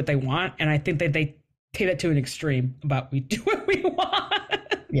kind of do what they want, and I think that they take that to an extreme about we do what we want.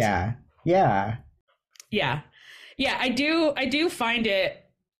 Yeah. I do find it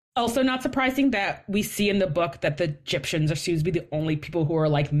also not surprising that we see in the book that the Egyptians are seems to be the only people who are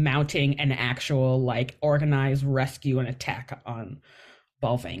like mounting an actual like organized rescue and attack on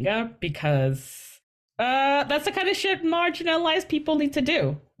Balvanga, because that's the kind of shit marginalized people need to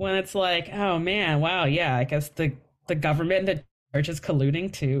do when it's like, oh man, wow, yeah, I guess the government and the church is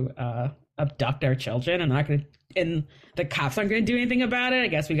colluding to abduct our children, and the cops aren't gonna do anything about it. I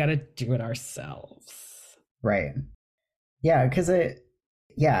guess we gotta do it ourselves. Right. Yeah, because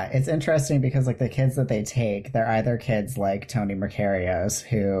it's interesting because like the kids that they take, they're either kids like Tony Mercarios,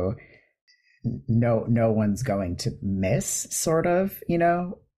 who no one's going to miss, sort of, you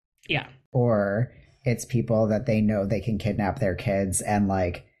know? Yeah. Or it's people that they know they can kidnap their kids and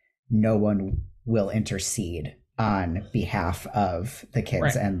like no one will intercede on behalf of the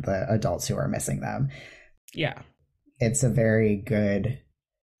kids and the adults who are missing them. Yeah. It's a very good,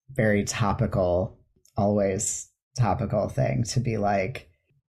 very topical, always topical thing to be like,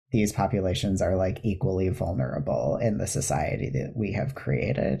 these populations are like equally vulnerable in the society that we have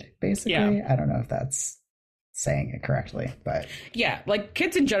created, basically. Yeah. I don't know if that's saying it correctly, but yeah, like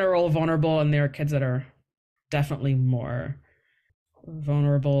kids in general are vulnerable, and there are kids that are definitely more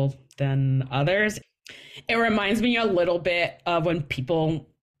vulnerable than others. It reminds me a little bit of when people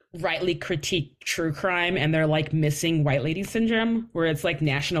rightly critique true crime and they're like missing white lady syndrome, where it's like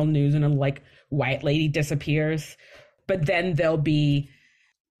national news and a like white lady disappears, but then there'll be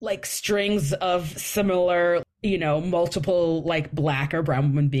like strings of similar, you know, multiple like black or brown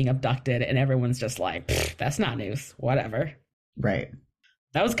women being abducted, and everyone's just like, that's not news, whatever. Right.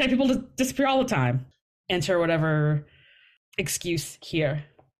 That was kind of people disappear all the time. Enter whatever excuse here,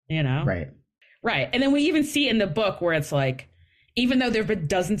 you know? Right. And then we even see in the book where it's like, even though there have been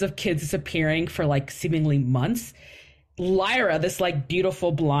dozens of kids disappearing for like seemingly months, Lyra, this like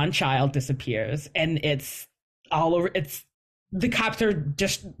beautiful blonde child, disappears, and it's all over. The cops are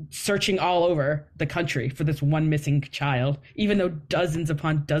just searching all over the country for this one missing child, even though dozens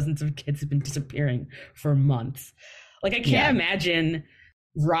upon dozens of kids have been disappearing for months. Like, I can't imagine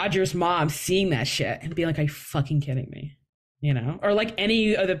Roger's mom seeing that shit and being like, are you fucking kidding me? You know? Or like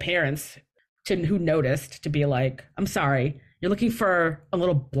any of the parents who noticed to be like, I'm sorry, you're looking for a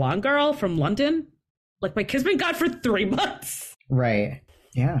little blonde girl from London? Like, my kid's been gone for 3 months. Right.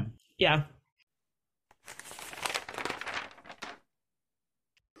 Yeah. Yeah.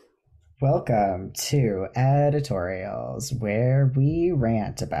 Welcome to Editorials, where we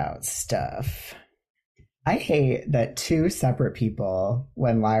rant about stuff. I hate that two separate people,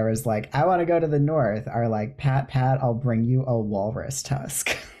 when Lyra's like, I want to go to the north, are like, Pat, I'll bring you a walrus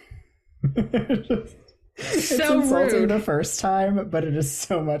tusk. It's so insulting rude the first time, but it is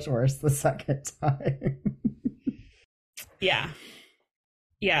so much worse the second time. Yeah,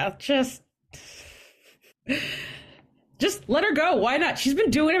 just let her go. Why not? She's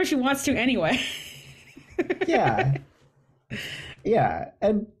been doing whatever she wants to anyway. Yeah,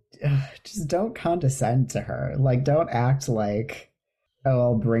 and just don't condescend to her. Like, don't act like, oh,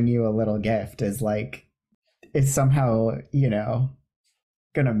 I'll bring you a little gift is like, it's somehow, you know,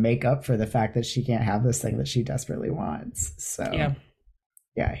 gonna make up for the fact that she can't have this thing that she desperately wants. So yeah,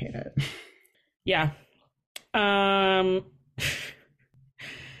 I hate it. Yeah.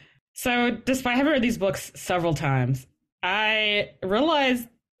 So despite having read these books several times, I realized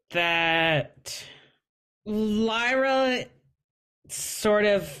that Lyra sort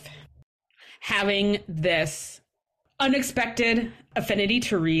of having this unexpected affinity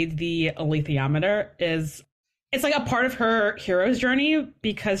to read the alethiometer it's like a part of her hero's journey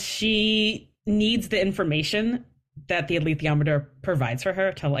because she needs the information that the alethiometer provides for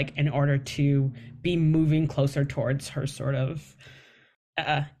her to like in order to be moving closer towards her sort of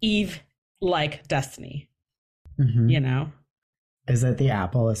Eve-like destiny. Mm-hmm. You know? Is it the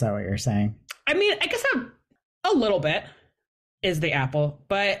apple? Is that what you're saying? I mean, I guess a little bit is the apple,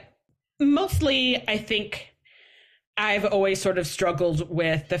 but mostly I think I've always sort of struggled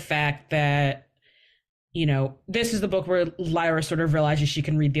with the fact that, you know, this is the book where Lyra sort of realizes she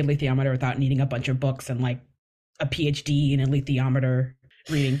can read the alethiometer without needing a bunch of books and like a PhD in alethiometer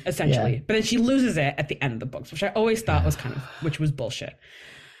reading, essentially. Yeah. But then she loses it at the end of the books, which I always thought which was bullshit.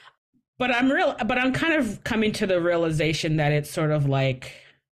 But I'm kind of coming to the realization that it's sort of like,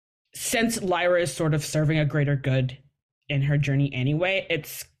 since Lyra is sort of serving a greater good in her journey anyway,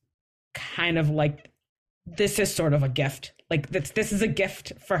 it's kind of like, this is sort of a gift. Like this is a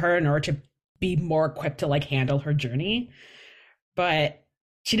gift for her in order to be more equipped to like handle her journey. But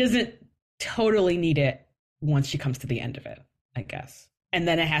she doesn't totally need it once she comes to the end of it, I guess. And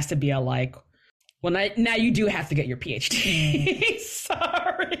then it has to be a like, well, now you do have to get your PhD.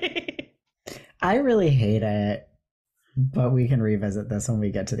 Sorry. I really hate it, but we can revisit this when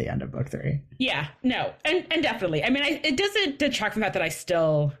we get to the end of book 3. Yeah, no, and definitely. I mean, it doesn't detract from that I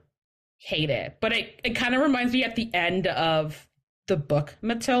still hate it, but it kind of reminds me at the end of the book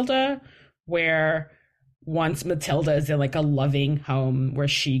Matilda, where once Matilda is in like a loving home where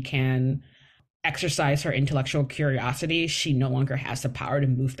she can exercise her intellectual curiosity, she no longer has the power to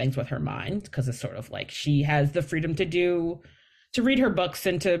move things with her mind, because it's sort of like she has the freedom to read her books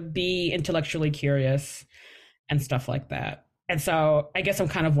and to be intellectually curious and stuff like that. And so I guess I'm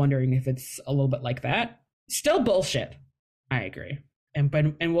kind of wondering if it's a little bit like that. Still bullshit. I agree. And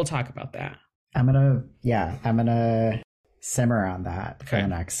we'll talk about that. I'm gonna simmer on that for the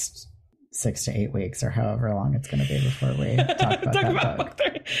next 6 to 8 weeks or however long it's going to be before we talk about book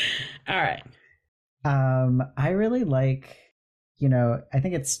 3. All right. I really like, I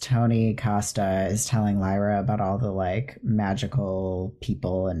think it's Tony Costa is telling Lyra about all the like magical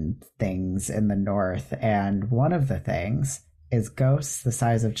people and things in the north. And one of the things is ghosts the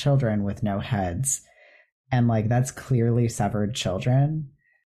size of children with no heads. And like, that's clearly severed children.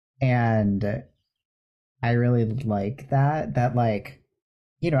 And I really like that like,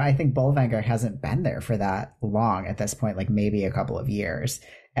 I think Bolvangar hasn't been there for that long at this point, like maybe a couple of years.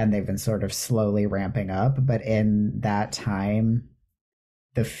 And they've been sort of slowly ramping up. But in that time,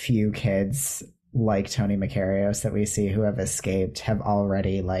 the few kids like Tony Macarios that we see who have escaped have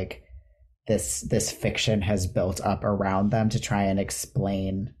already like this fiction has built up around them to try and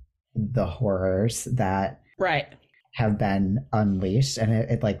explain the horrors that have been unleashed. And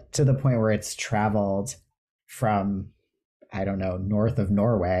it like to the point where it's traveled from, I don't know, north of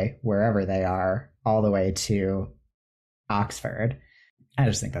Norway, wherever they are, all the way to Oxford. I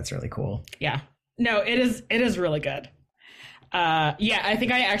just think that's really cool. Yeah. No, it is really good. I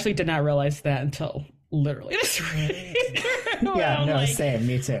think I actually did not realize that until literally this reading. Yeah, no, like, same,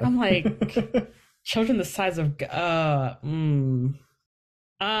 me too. I'm like, children the size of... all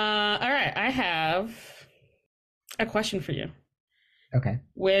right, I have a question for you. Okay.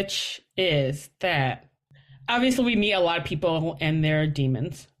 Which is that, obviously we meet a lot of people and their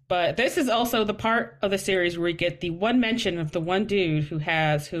demons, but this is also the part of the series where we get the one mention of the one dude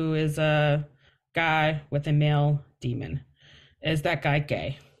who is a guy with a male demon. Is that guy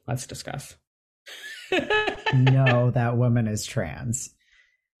gay? Let's discuss. No, that woman is trans.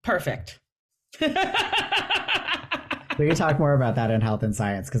 Perfect. We can talk more about that in Health and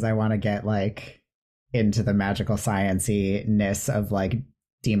Science, because I want to get like into the magical science-y-ness of like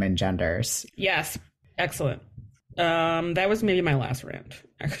demon genders. Yes. Excellent. That was maybe my last rant,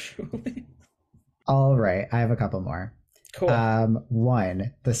 actually. All right. I have a couple more. Cool.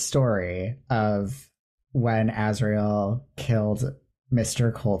 One, the story of when Azrael killed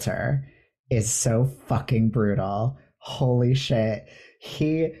Mr. Coulter is so fucking brutal. Holy shit.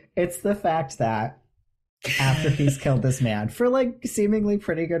 It's the fact that after he's killed this man for like seemingly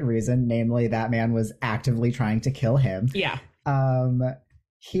pretty good reason, namely that man was actively trying to kill him. Yeah.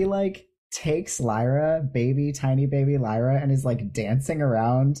 He like takes Lyra, tiny baby Lyra, and is like dancing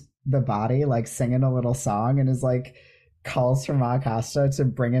around the body, like singing a little song, and is like calls for Ma Costa to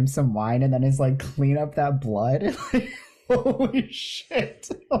bring him some wine, and then is like, clean up that blood. And, like, holy shit.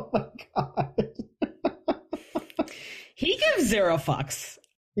 Oh my god. He gives zero fucks.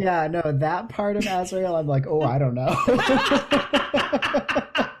 Yeah, no, that part of Azrael, I'm like, oh, I don't know.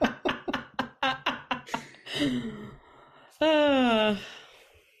 Uh,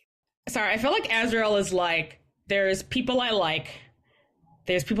 sorry, I feel like Azrael is like, there's people I like,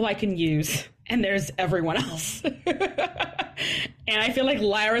 there's people I can use, and there's everyone else. And I feel like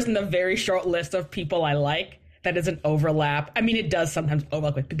Lyra's in the very short list of people I like. That doesn't overlap. I mean, it does sometimes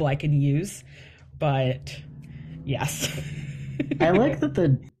overlap with people I can use, but yes. I like that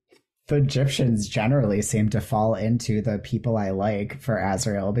the Egyptians generally seem to fall into the people I like for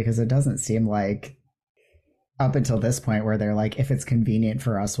Azrael, because it doesn't seem like up until this point where they're like, if it's convenient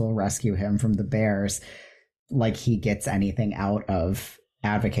for us, we'll rescue him from the bears, like he gets anything out of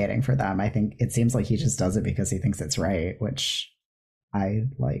advocating for them. I think it seems like he just does it because he thinks it's right, which I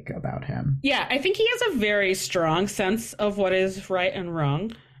like about him. Yeah, I think he has a very strong sense of what is right and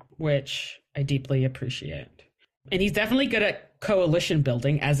wrong, which I deeply appreciate. And he's definitely good at coalition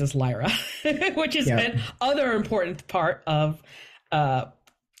building, as is Lyra, which is an other important part of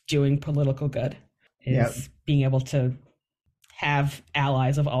doing political good, is being able to have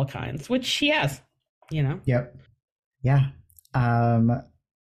allies of all kinds, which he has, you know? Yep. Yeah.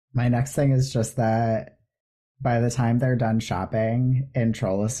 My next thing is just that by the time they're done shopping in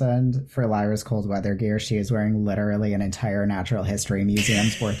Trollesund for Lyra's cold weather gear, she is wearing literally an entire natural history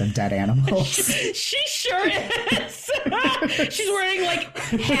museum's worth of dead animals. She sure is. She's wearing like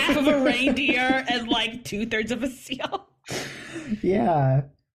half of a reindeer and like 2/3 of a seal. Yeah.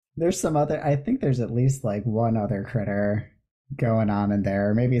 There's some other, I think there's at least like one other critter going on in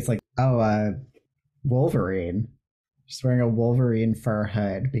there. Maybe it's like, Wolverine. She's wearing a Wolverine fur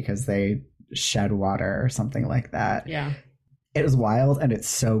hood because they shed water or something like that. Yeah. It was wild and it's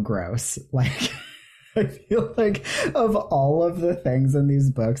so gross. Like, I feel like of all of the things in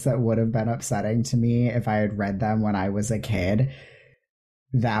these books that would have been upsetting to me if I had read them when I was a kid,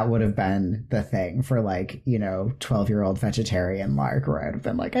 that would have been the thing for, like, 12-year-old vegetarian Lark, where I'd have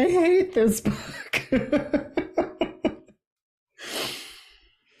been like, I hate this book.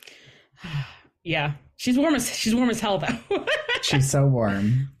 Yeah. She's warm as hell though. She's so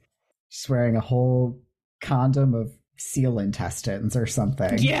warm. She's wearing a whole condom of seal intestines or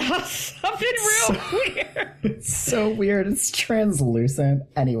something. Yeah, something real weird. It's so weird. It's translucent.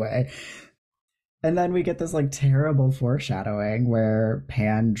 Anyway. And then we get this like terrible foreshadowing where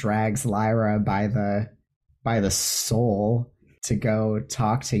Pan drags Lyra by the soul to go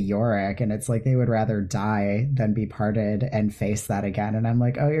talk to Yorick, and it's like they would rather die than be parted and face that again. And I'm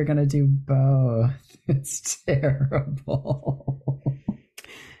like, oh, you're gonna do both. It's terrible.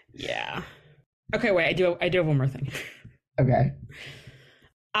 Yeah. Okay, wait, I do have one more thing. Okay.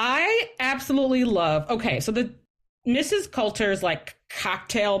 I absolutely love, so the Mrs. Coulter's like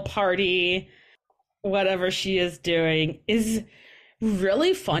cocktail party, whatever she is doing, is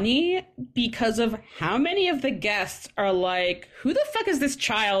really funny because of how many of the guests are like, who the fuck is this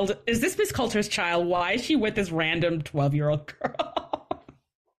child? Is this Miss Coulter's child? Why is she with this random 12-year-old girl?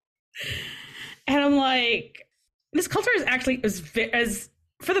 And I'm like, Miss Coulter is actually, as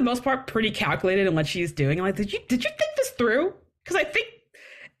for the most part, pretty calculated in what she's doing. I'm like, did you think this through? Because I think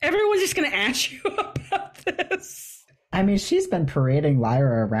everyone's just going to ask you about this. I mean, she's been parading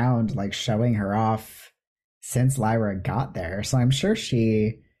Lyra around, like showing her off since Lyra got there. So I'm sure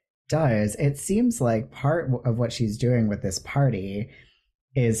she does. It seems like part of what she's doing with this party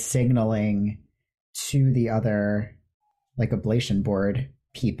is signaling to the other, like, ablation board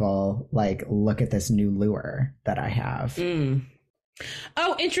people, like, look at this new lure that I have. Mm.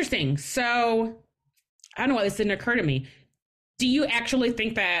 Oh, interesting. So I don't know why this didn't occur to me. Do you actually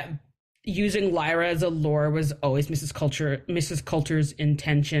think that using Lyra as a lure was always Mrs. Coulter's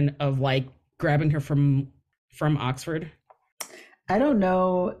intention of like grabbing her from Oxford? I don't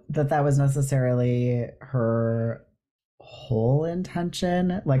know that was necessarily her whole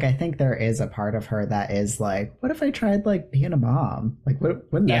intention. Like, I think there is a part of her that is like, what if I tried like being a mom? Like,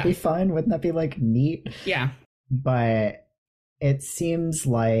 wouldn't that be fun? Wouldn't that be like neat? Yeah. But it seems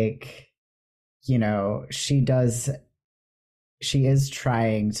like, she is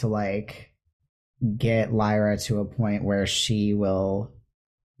trying to like get Lyra to a point where she will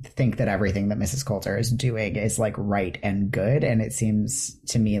think that everything that Mrs. Coulter is doing is like right and good. And it seems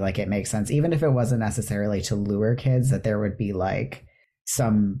to me like it makes sense, even if it wasn't necessarily to lure kids, that there would be like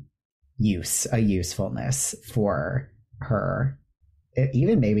some usefulness for her.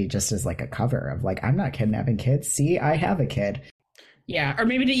 Even maybe just as like a cover of like, I'm not kidnapping kids. See, I have a kid. Yeah. Or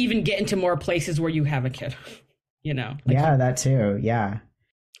maybe to even get into more places where you have a kid, Like yeah, that too. Yeah.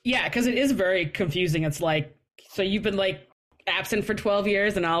 Yeah. Cause it is very confusing. It's like, so you've been like absent for 12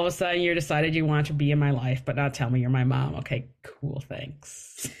 years and all of a sudden you decided you want to be in my life, but not tell me you're my mom. Okay, cool,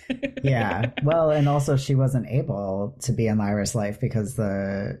 thanks. Yeah. Well, and also she wasn't able to be in Lyra's life because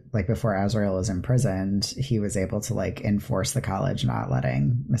before Azrael was imprisoned, he was able to enforce the college not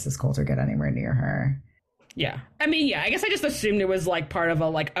letting Mrs. Coulter get anywhere near her. Yeah. I mean, yeah, I guess I just assumed it was part of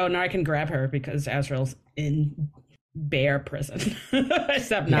oh, now I can grab her because Azrael's in bear prison.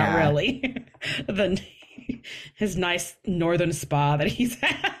 Except not really. His nice northern spa that he's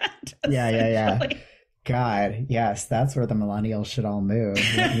had. Yeah. God, yes, that's where the millennials should all move.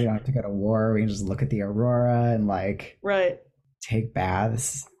 We don't have to go to war. We can just look at the aurora and right, take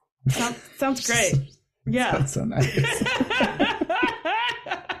baths. Sounds great. Yeah, sounds so nice.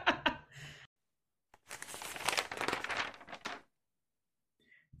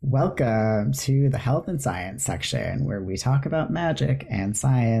 Welcome to the health and science section, where we talk about magic and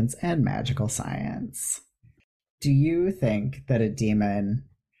science and magical science. Do you think that a demon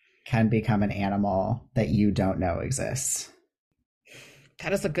can become an animal that you don't know exists?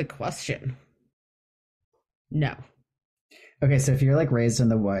 That is a good question. No. Okay, so if you're raised in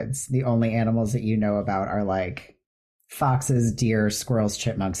the woods, the only animals that you know about are foxes, deer, squirrels,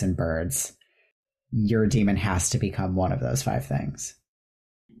 chipmunks, and birds. Your demon has to become one of those 5 things.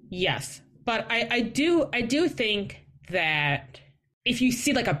 Yes, but I do think that if you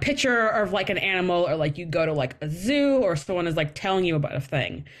see a picture of an animal, or you go to a zoo, or someone is telling you about a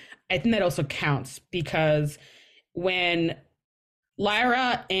thing, I think that also counts, because when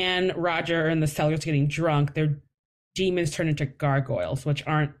Lyra and Roger are in the cellars getting drunk, their demons turn into gargoyles, which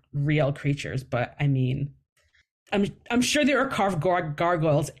aren't real creatures, but I mean, I'm sure there are carved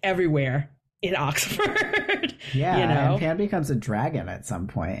gargoyles everywhere in Oxford. Yeah, and Pan becomes a dragon at some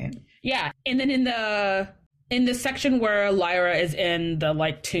point. Yeah, and then in the section where Lyra is in the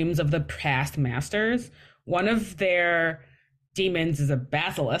tombs of the past masters, one of their demons is a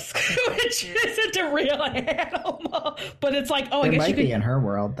basilisk, which isn't a real animal, but it's I guess might be in her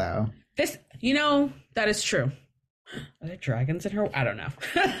world though. This, that is true. Are there dragons in her? I don't know.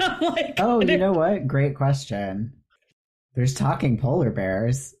 Oh, you know what? Great question. There's talking polar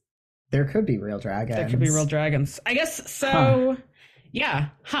bears. There could be real dragons. There could be real dragons. I guess so. Yeah.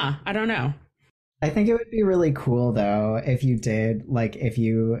 I don't know. I think it would be really cool though if you did, if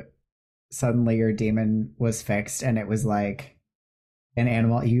you suddenly your demon was fixed and it was an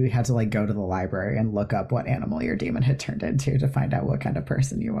animal, you had to go to the library and look up what animal your demon had turned into to find out what kind of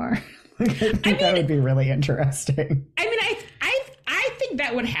person you are. I think that would be really interesting. I mean, I think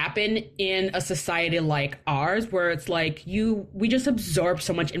that would happen in a society like ours, where it's we just absorb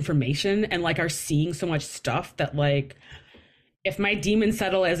so much information and are seeing so much stuff that if my demon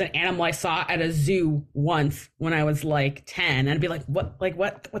settled as an animal I saw at a zoo once when I was 10, I'd be what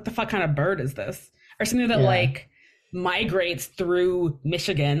the fuck kind of bird is this? Or something that migrates through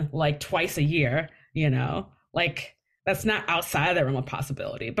Michigan twice a year, that's not outside the realm of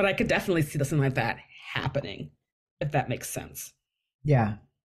possibility. But I could definitely see something like that happening, if that makes sense. Yeah.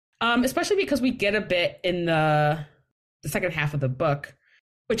 Especially because we get a bit in the second half of the book,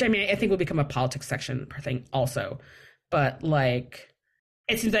 which I mean, I think will become a politics section per thing also. But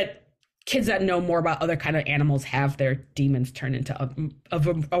it seems that kids that know more about other kind of animals have their demons turn into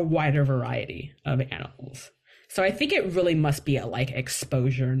a wider variety of animals. So I think it really must be a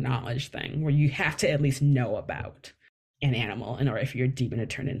exposure knowledge thing, where you have to at least know about an animal in order for your demon to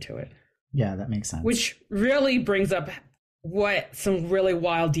turn into it. Yeah, that makes sense. Which really brings up what some really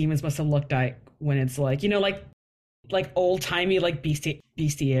wild demons must have looked like when it's old timey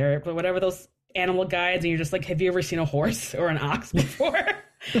bestiaire, but whatever those animal guides, and you're just have you ever seen a horse or an ox before?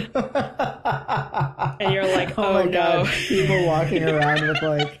 And you're oh my no. God. People walking around with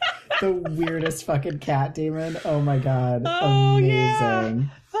the weirdest fucking cat demon. Oh my God. Oh, amazing.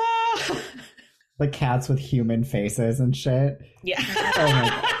 Yeah. Cats with human faces and shit. Yeah. Oh my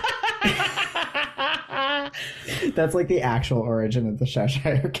God. That's the actual origin of the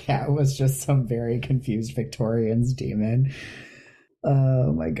Cheshire Cat, was just some very confused Victorian's demon.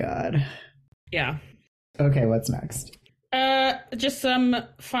 Oh my God. Yeah. Okay, what's next? Just some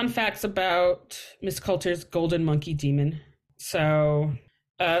fun facts about Miss Coulter's golden monkey demon. So,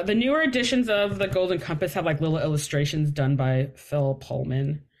 the newer editions of the Golden Compass have little illustrations done by Phil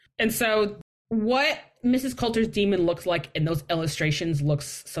Pullman. And so what Mrs. Coulter's demon looks like in those illustrations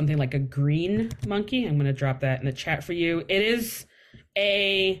looks something like a green monkey. I'm going to drop that in the chat for you. It is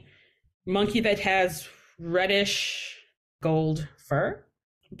a monkey that has reddish gold fur,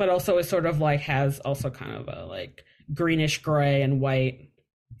 but also is sort of has also kind of a greenish gray and white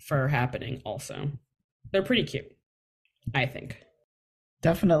fur happening also. They're pretty cute, I think.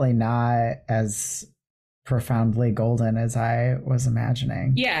 Definitely not as profoundly golden as I was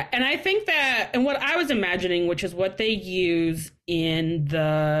imagining. Yeah, and I think that, and what I was imagining, which is what they use in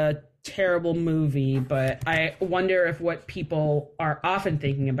the terrible movie, but I wonder if what people are often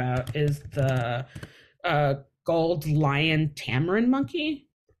thinking about is the gold lion tamarin monkey,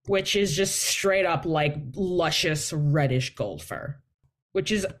 which is just straight up like luscious reddish gold fur,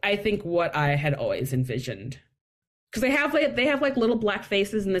 which is, I think, what I had always envisioned. Because they have like little black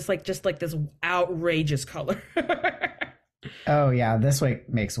faces and this like just like this outrageous color. Oh yeah, this way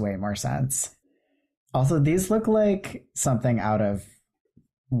makes way more sense. Also, these look like something out of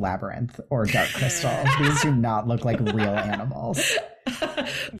Labyrinth or Dark Crystal. These do not look like real animals.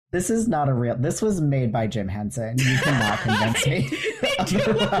 This is not a real. This was made by Jim Henson. You cannot convince me. They do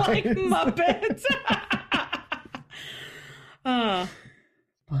look like Muppets.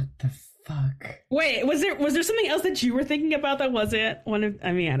 What the fuck? Wait, was there something else that you were thinking about that wasn't one of?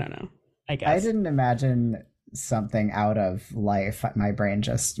 I mean, I don't know. I guess I didn't imagine something out of life. My brain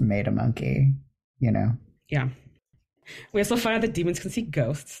just made a monkey. You know. Yeah. We also find out that demons can see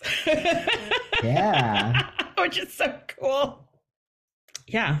ghosts. Yeah. Which is so cool.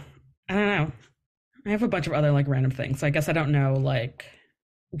 Yeah. I don't know. I have a bunch of other like random things. So I guess I don't know like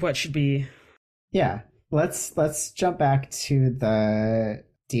what should be. Yeah. Let's jump back to the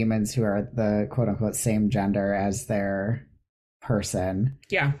demons who are the quote unquote same gender as their person.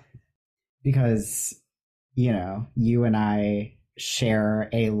 Yeah. Because, you know, you and I share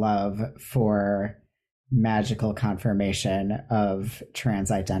a love for magical confirmation of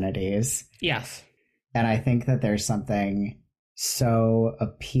trans identities. Yes. And I think that there's something so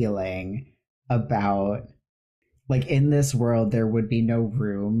appealing about, like, in this world, there would be no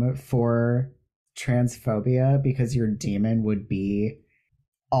room for transphobia because your demon would be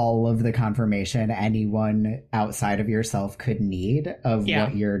all of the confirmation anyone outside of yourself could need of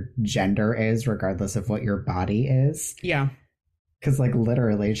what your gender is, regardless of what your body is. Yeah. Because, like,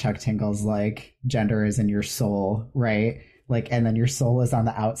 literally, Chuck Tingle's like, gender is in your soul, right? Like, and then your soul is on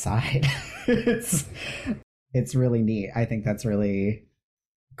the outside. It's really neat. I think that's really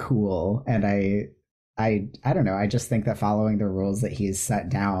cool. And I don't know. I just think that following the rules that he's set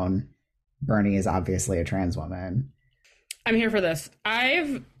down, Bernie is obviously a trans woman. I'm here for this.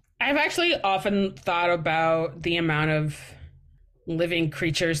 I've actually often thought about the amount of living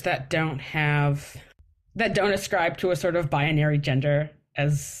creatures that don't ascribe to a sort of binary gender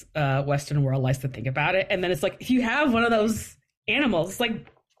as Western world likes to think about it. And then it's like, if you have one of those animals, it's like,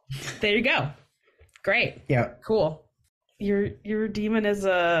 there you go. Great. Yeah. Cool. Your demon is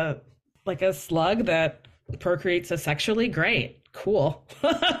a slug that procreates asexually. Great. Cool.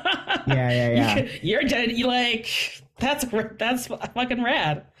 Yeah. You're dead. You like, that's fucking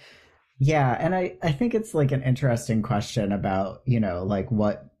rad. Yeah, and I think it's like an interesting question about, you know, like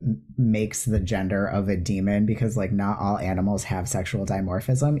what makes the gender of a demon, because like not all animals have sexual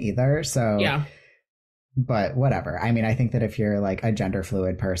dimorphism either. So yeah. But whatever. I mean, I think that if you're like a gender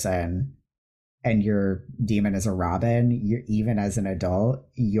fluid person and your demon is a robin, you're, even as an adult,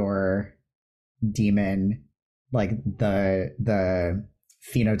 your demon, like the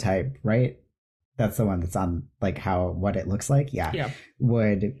phenotype, right? That's the one that's on like what it looks like. Yeah.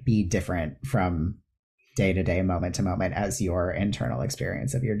 Would be different from day to day, moment to moment as your internal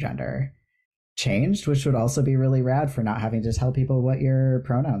experience of your gender changed, which would also be really rad for not having to tell people what your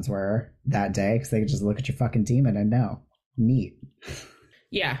pronouns were that day, because they could just look at your fucking demon and know. Neat.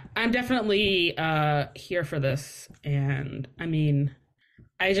 Yeah, I'm definitely here for this. And I mean,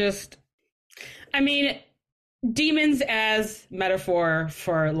 demons as metaphor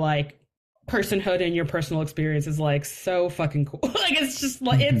for like personhood and your personal experience is like so fucking cool. Like it's just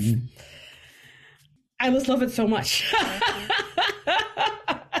like I just love it so much.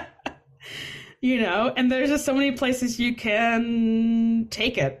 You know, and there's just so many places you can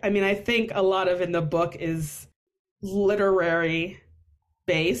take it. I mean, I think a lot of in the book is literary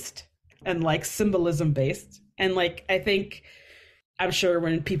based and like symbolism based. And like I'm sure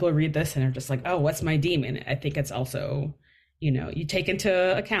when people read this and are just like, oh, what's my demon? I think it's also, you know, you take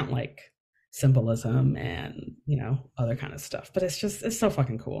into account like symbolism and, you know, other kind of stuff. But it's so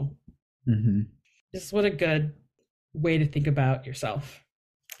fucking cool. Mm-hmm. Just what a good way to think about yourself.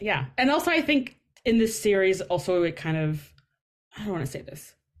 Yeah. And also I think in this series also it kind of, I don't want to say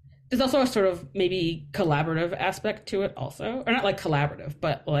this. There's also a sort of maybe collaborative aspect to it also. Or not like collaborative,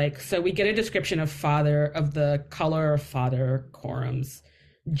 but like, so we get a description of the color of Father Corum's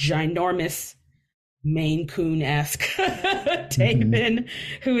ginormous Maine Coon-esque Damon,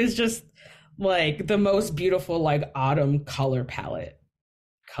 who is just like the most beautiful like autumn color palette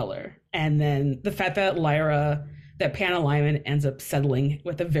color. And then the fact that Lyra, that Panna Lyman ends up settling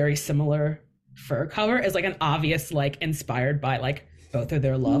with a very similar fur color is like an obvious, like inspired by like both of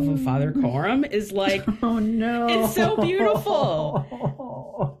their love of Father Coram is like, oh no, it's so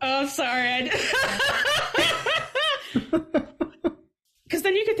beautiful. Oh, sorry. Because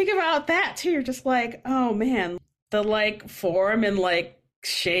then you can think about that too. You're just like, oh man, the like form and like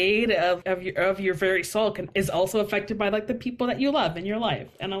shade of your very soul is also affected by like the people that you love in your life.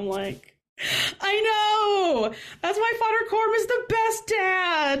 And I'm like, I know, that's why Father Coram is the best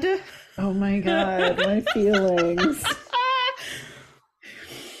dad. Oh my god, my feelings.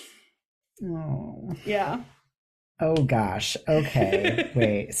 Oh yeah. Oh gosh. Okay.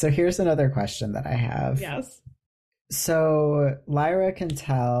 Wait. So here's another question that I have. Yes. So Lyra can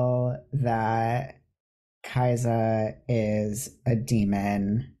tell that Kaisa is a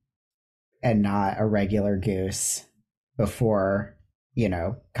demon and not a regular goose before,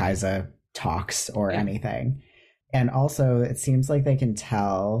 Kaisa talks or anything. And also it seems like they can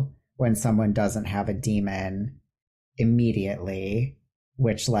tell when someone doesn't have a demon immediately,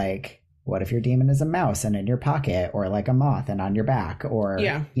 which like, what if your demon is a mouse and in your pocket, or like a moth and on your back, or,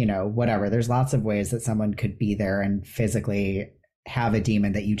 whatever. There's lots of ways that someone could be there and physically have a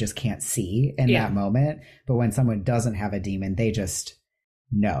demon that you just can't see in that moment. But when someone doesn't have a demon, they just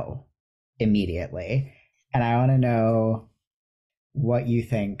know immediately. And I want to know what you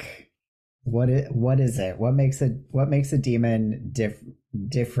think. What is it? What makes a demon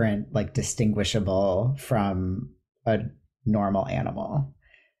different, like distinguishable from a normal animal,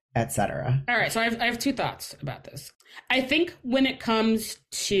 etc.? All right, so I have two thoughts about this. I think when it comes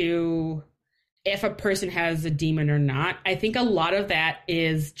to if a person has a demon or not, I think a lot of that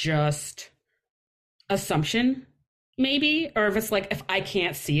is just assumption, maybe, or if it's like if I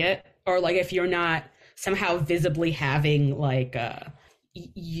can't see it, or like if you're not somehow visibly having like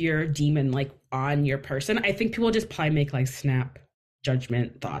your demon like on your person, I think people just probably make like snap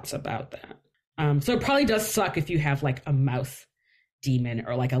judgment thoughts about that. So it probably does suck if you have like a mouse demon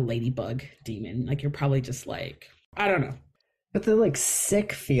or like a ladybug demon. Like you're probably just like, I don't know. But the like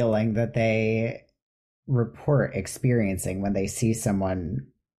sick feeling that they report experiencing when they see someone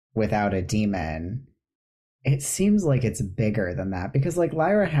without a demon, it seems like it's bigger than that, because like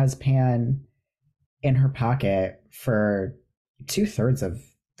Lyra has Pan in her pocket for 2/3 of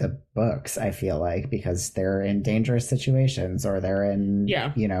the books, I feel like, because they're in dangerous situations or they're in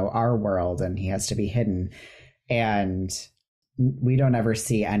our world and he has to be hidden, and we don't ever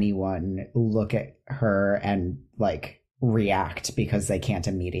see anyone look at her and like react because they can't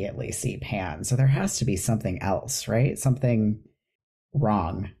immediately see Pan. So there has to be something else, right? Something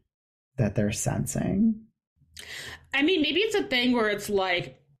wrong that they're sensing. I mean, maybe it's a thing where it's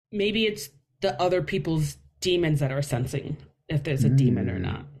like, maybe it's the other people's demons that are sensing if there's a demon or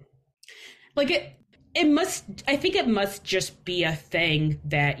not. Like it must, I think it must just be a thing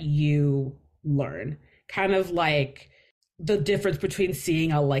that you learn. Kind of like the difference between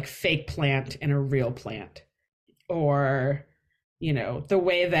seeing a like fake plant and a real plant, or the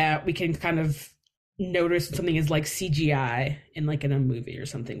way that we can kind of notice something is like CGI in like in a movie or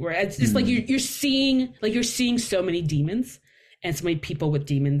something, where it's just like you're seeing so many demons and so many people with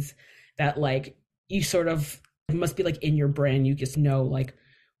demons that like you sort of, it must be like in your brain, you just know like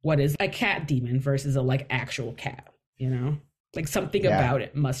what is a cat demon versus a like actual cat, like something about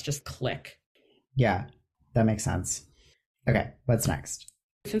it must just click. Yeah, that makes sense. Okay, what's next?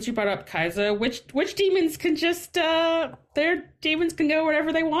 Since you brought up Kaisa, which demons can just their demons can go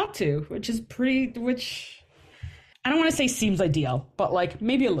wherever they want to, which I don't want to say seems ideal, but like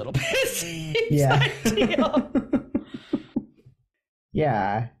maybe a little bit seems ideal.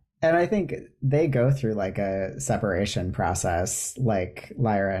 Yeah. And I think they go through like a separation process like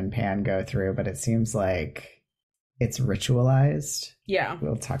Lyra and Pan go through, but it seems like it's ritualized. Yeah.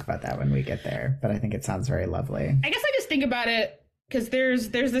 We'll talk about that when we get there, but I think it sounds very lovely. I guess I just think about it because there's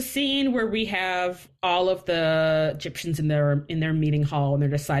the scene where we have all of the Egyptians in their meeting hall and they're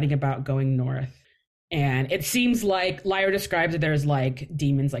deciding about going north. And it seems like Lyra describes that there's like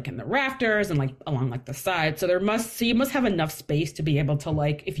demons like in the rafters and like along like the side. So you must have enough space to be able to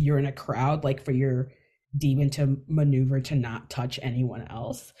like, if you're in a crowd, like for your demon to maneuver to not touch anyone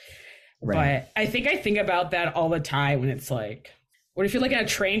else. Right. But I think about that all the time when it's like, what if you're like in a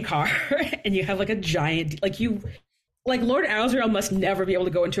train car and you have like a giant, like Lord Asriel must never be able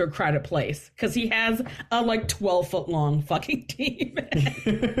to go into a crowded place because he has a like 12-foot long fucking demon,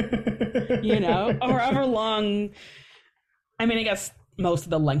 or however long. I mean, I guess most of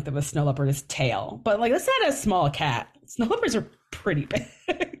the length of a snow leopard's tail, but like that's not a small cat. Snow leopards are pretty big.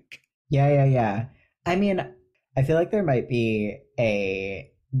 Yeah. I mean, I feel like there might be a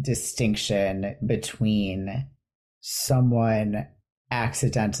distinction between someone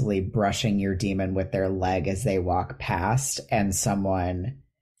accidentally brushing your demon with their leg as they walk past, and someone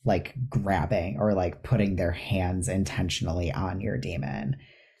like grabbing or like putting their hands intentionally on your demon.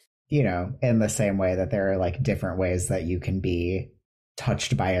 You know, in the same way that there are like different ways that you can be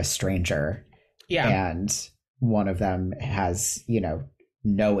touched by a stranger. Yeah. And one of them has, you know,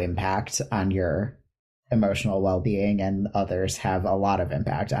 no impact on your emotional well-being, and others have a lot of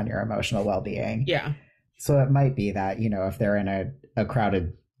impact on your emotional well-being. Yeah. So it might be that, you know, if they're in a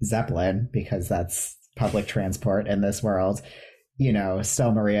crowded Zeppelin, because that's public transport in this world, you know,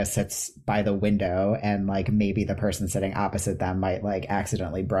 still Maria sits by the window, and like maybe the person sitting opposite them might like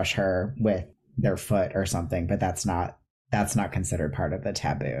accidentally brush her with their foot or something, but that's not considered part of the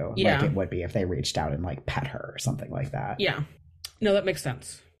taboo. Yeah. Like it would be if they reached out and like pet her or something like that. Yeah. No, that makes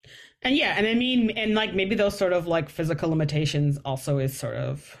sense. And yeah, and I mean, and like maybe those sort of like physical limitations also is sort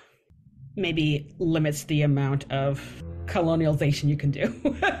of maybe limits the amount of colonialization you can do.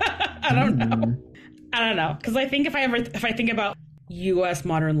 I don't know. Because I think if I think about U.S.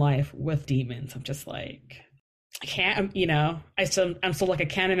 modern life with demons, I'm just like, I can't, you know, I'm still like, I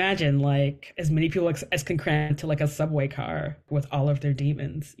can't imagine like as many people as can cram to like a subway car with all of their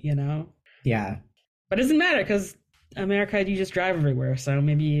demons, you know? Yeah. But it doesn't matter because America, you just drive everywhere. So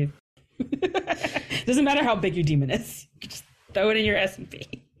maybe it doesn't matter how big your demon is. You just throw it in your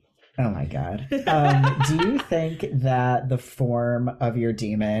S&P. Oh my God. Do you think that the form of your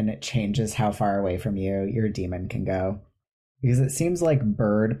demon changes how far away from you your demon can go? Because it seems like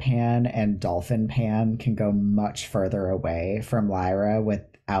Bird Pan and Dolphin Pan can go much further away from Lyra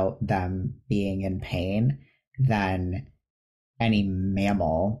without them being in pain than any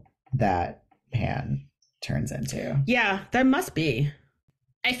mammal that Pan turns into. Yeah, that must be.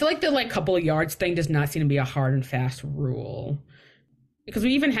 I feel like the like couple of yards thing does not seem to be a hard and fast rule. Because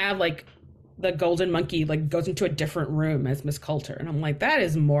we even have like the golden monkey like goes into a different room as Miss Coulter. And I'm like, that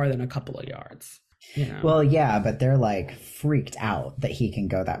is more than a couple of yards. You know? Well, yeah, but they're like freaked out that he can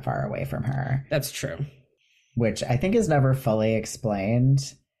go that far away from her. That's true. Which I think is never fully explained.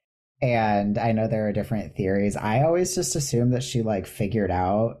 And I know there are different theories. I always just assumed that she like figured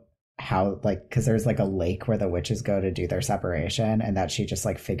out how, like, because there's like a lake where the witches go to do their separation, and that she just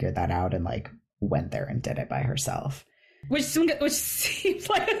like figured that out and like went there and did it by herself. Which seems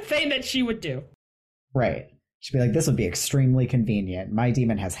like a thing that she would do. Right. She'd be like, this would be extremely convenient. My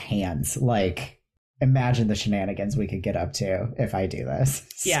demon has hands. Like, imagine the shenanigans we could get up to if I do this.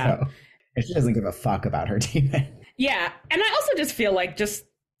 Yeah. So she doesn't give a fuck about her demon. Yeah. And I also just feel like just,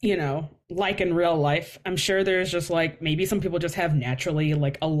 you know, like in real life, I'm sure there's just like maybe some people just have naturally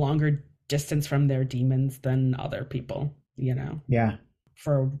like a longer distance from their demons than other people, you know? Yeah.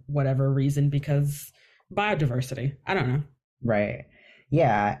 For whatever reason, because biodiversity. I don't know. Right.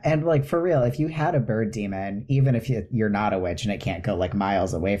 Yeah. And like for real, if you had a bird demon, even if you're not a witch and it can't go like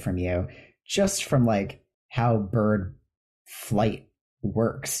miles away from you, just from like how bird flight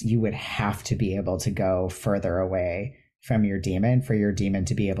works, you would have to be able to go further away from your demon for your demon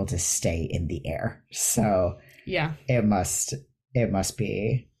to be able to stay in the air. So yeah, it must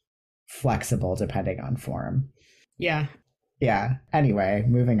be flexible depending on form. Yeah. Yeah. Anyway,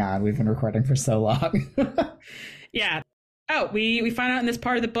 moving on. We've been recording for so long. Yeah. Oh, we find out in this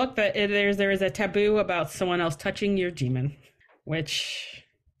part of the book that there is a taboo about someone else touching your demon, which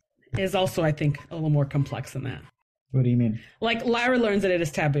is also, I think, a little more complex than that. What do you mean? Like, Lyra learns that it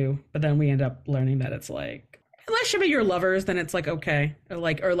is taboo, but then we end up learning that it's like, unless you're your lovers, then it's like, okay. Or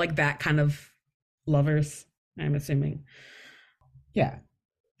like that kind of lovers, I'm assuming. Yeah.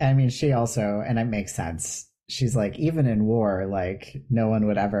 I mean, she also, and it makes sense. She's like, even in war, like, no one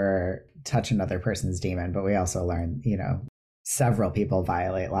would ever touch another person's demon. But we also learn, you know, several people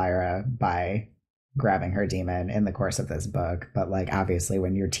violate Lyra by grabbing her demon in the course of this book. But like, obviously,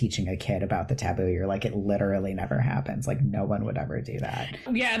 when you're teaching a kid about the taboo, you're like, it literally never happens. Like, no one would ever do that.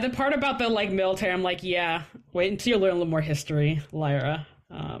 Yeah, the part about the like military, I'm like, yeah, wait until you learn a little more history, Lyra.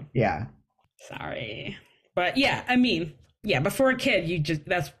 Yeah. Sorry. But yeah, I mean, yeah, but for a kid, you just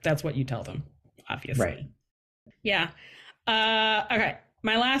that's what you tell them, obviously. Right. Yeah. Okay.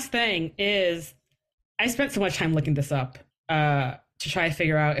 My last thing is, I spent so much time looking this up to try to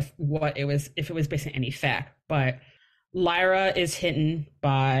figure out if it was based on any fact. But Lyra is hidden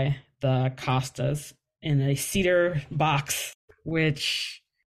by the Costas in a cedar box, which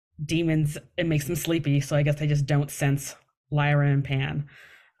demons, it makes them sleepy. So I guess they just don't sense Lyra and Pan.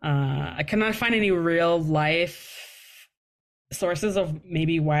 I cannot find any real life sources of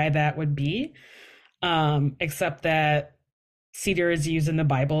maybe why that would be. Except that cedar is used in the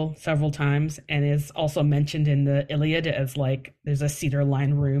Bible several times and is also mentioned in the Iliad as like there's a cedar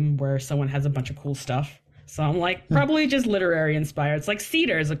lined room where someone has a bunch of cool stuff. So I'm like, probably just literary inspired. It's like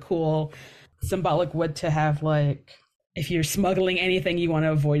cedar is a cool symbolic wood to have, like, if you're smuggling anything, you want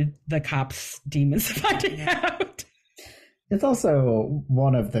to avoid the cops, demons finding out. It's also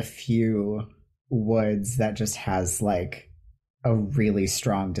one of the few woods that just has like a really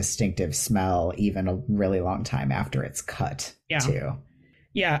strong, distinctive smell, even a really long time after it's cut, too.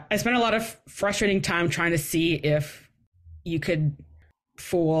 Yeah, I spent a lot of frustrating time trying to see if you could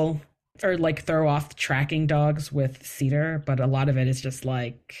fool or like throw off tracking dogs with cedar, but a lot of it is just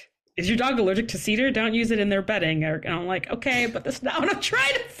like, is your dog allergic to cedar? Don't use it in their bedding. And I'm like, okay, but that's not what I'm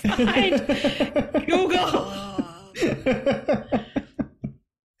trying to find. Google.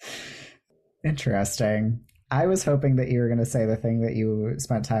 Interesting. I was hoping that you were going to say the thing that you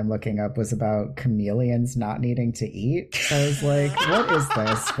spent time looking up was about chameleons not needing to eat. So I was like, what is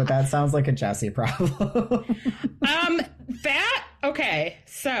this? But that sounds like a Jessie problem. Okay,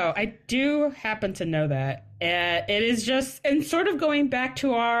 so I do happen to know that. It is just, and sort of going back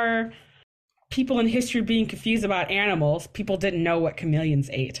to our people in history being confused about animals, people didn't know what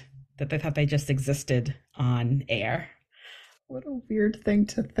chameleons ate, that they thought they just existed on air. What a weird thing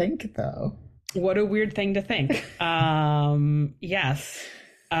to think, though. What a weird thing to think. Yes.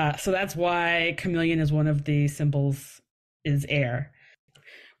 So that's why chameleon is one of the symbols is air.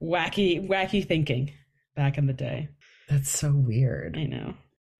 Wacky thinking back in the day. That's so weird. I know.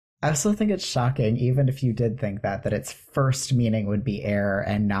 I also think it's shocking, even if you did think that its first meaning would be air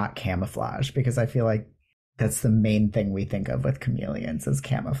and not camouflage, because I feel like that's the main thing we think of with chameleons is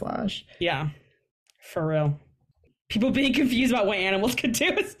camouflage. Yeah, for real. People being confused about what animals could do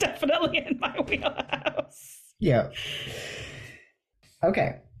is definitely in my wheelhouse. Yeah.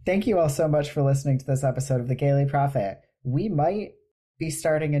 Okay. Thank you all so much for listening to this episode of The Gayly Prophet. We might be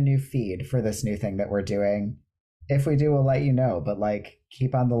starting a new feed for this new thing that we're doing. If we do, we'll let you know, but like,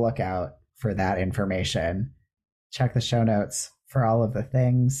 keep on the lookout for that information. Check the show notes for all of the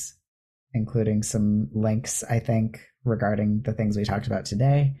things, including some links, I think, regarding the things we talked about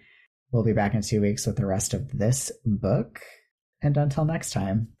today. We'll be back in 2 weeks with the rest of this book. And until next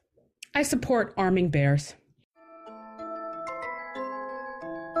time. I support arming bears.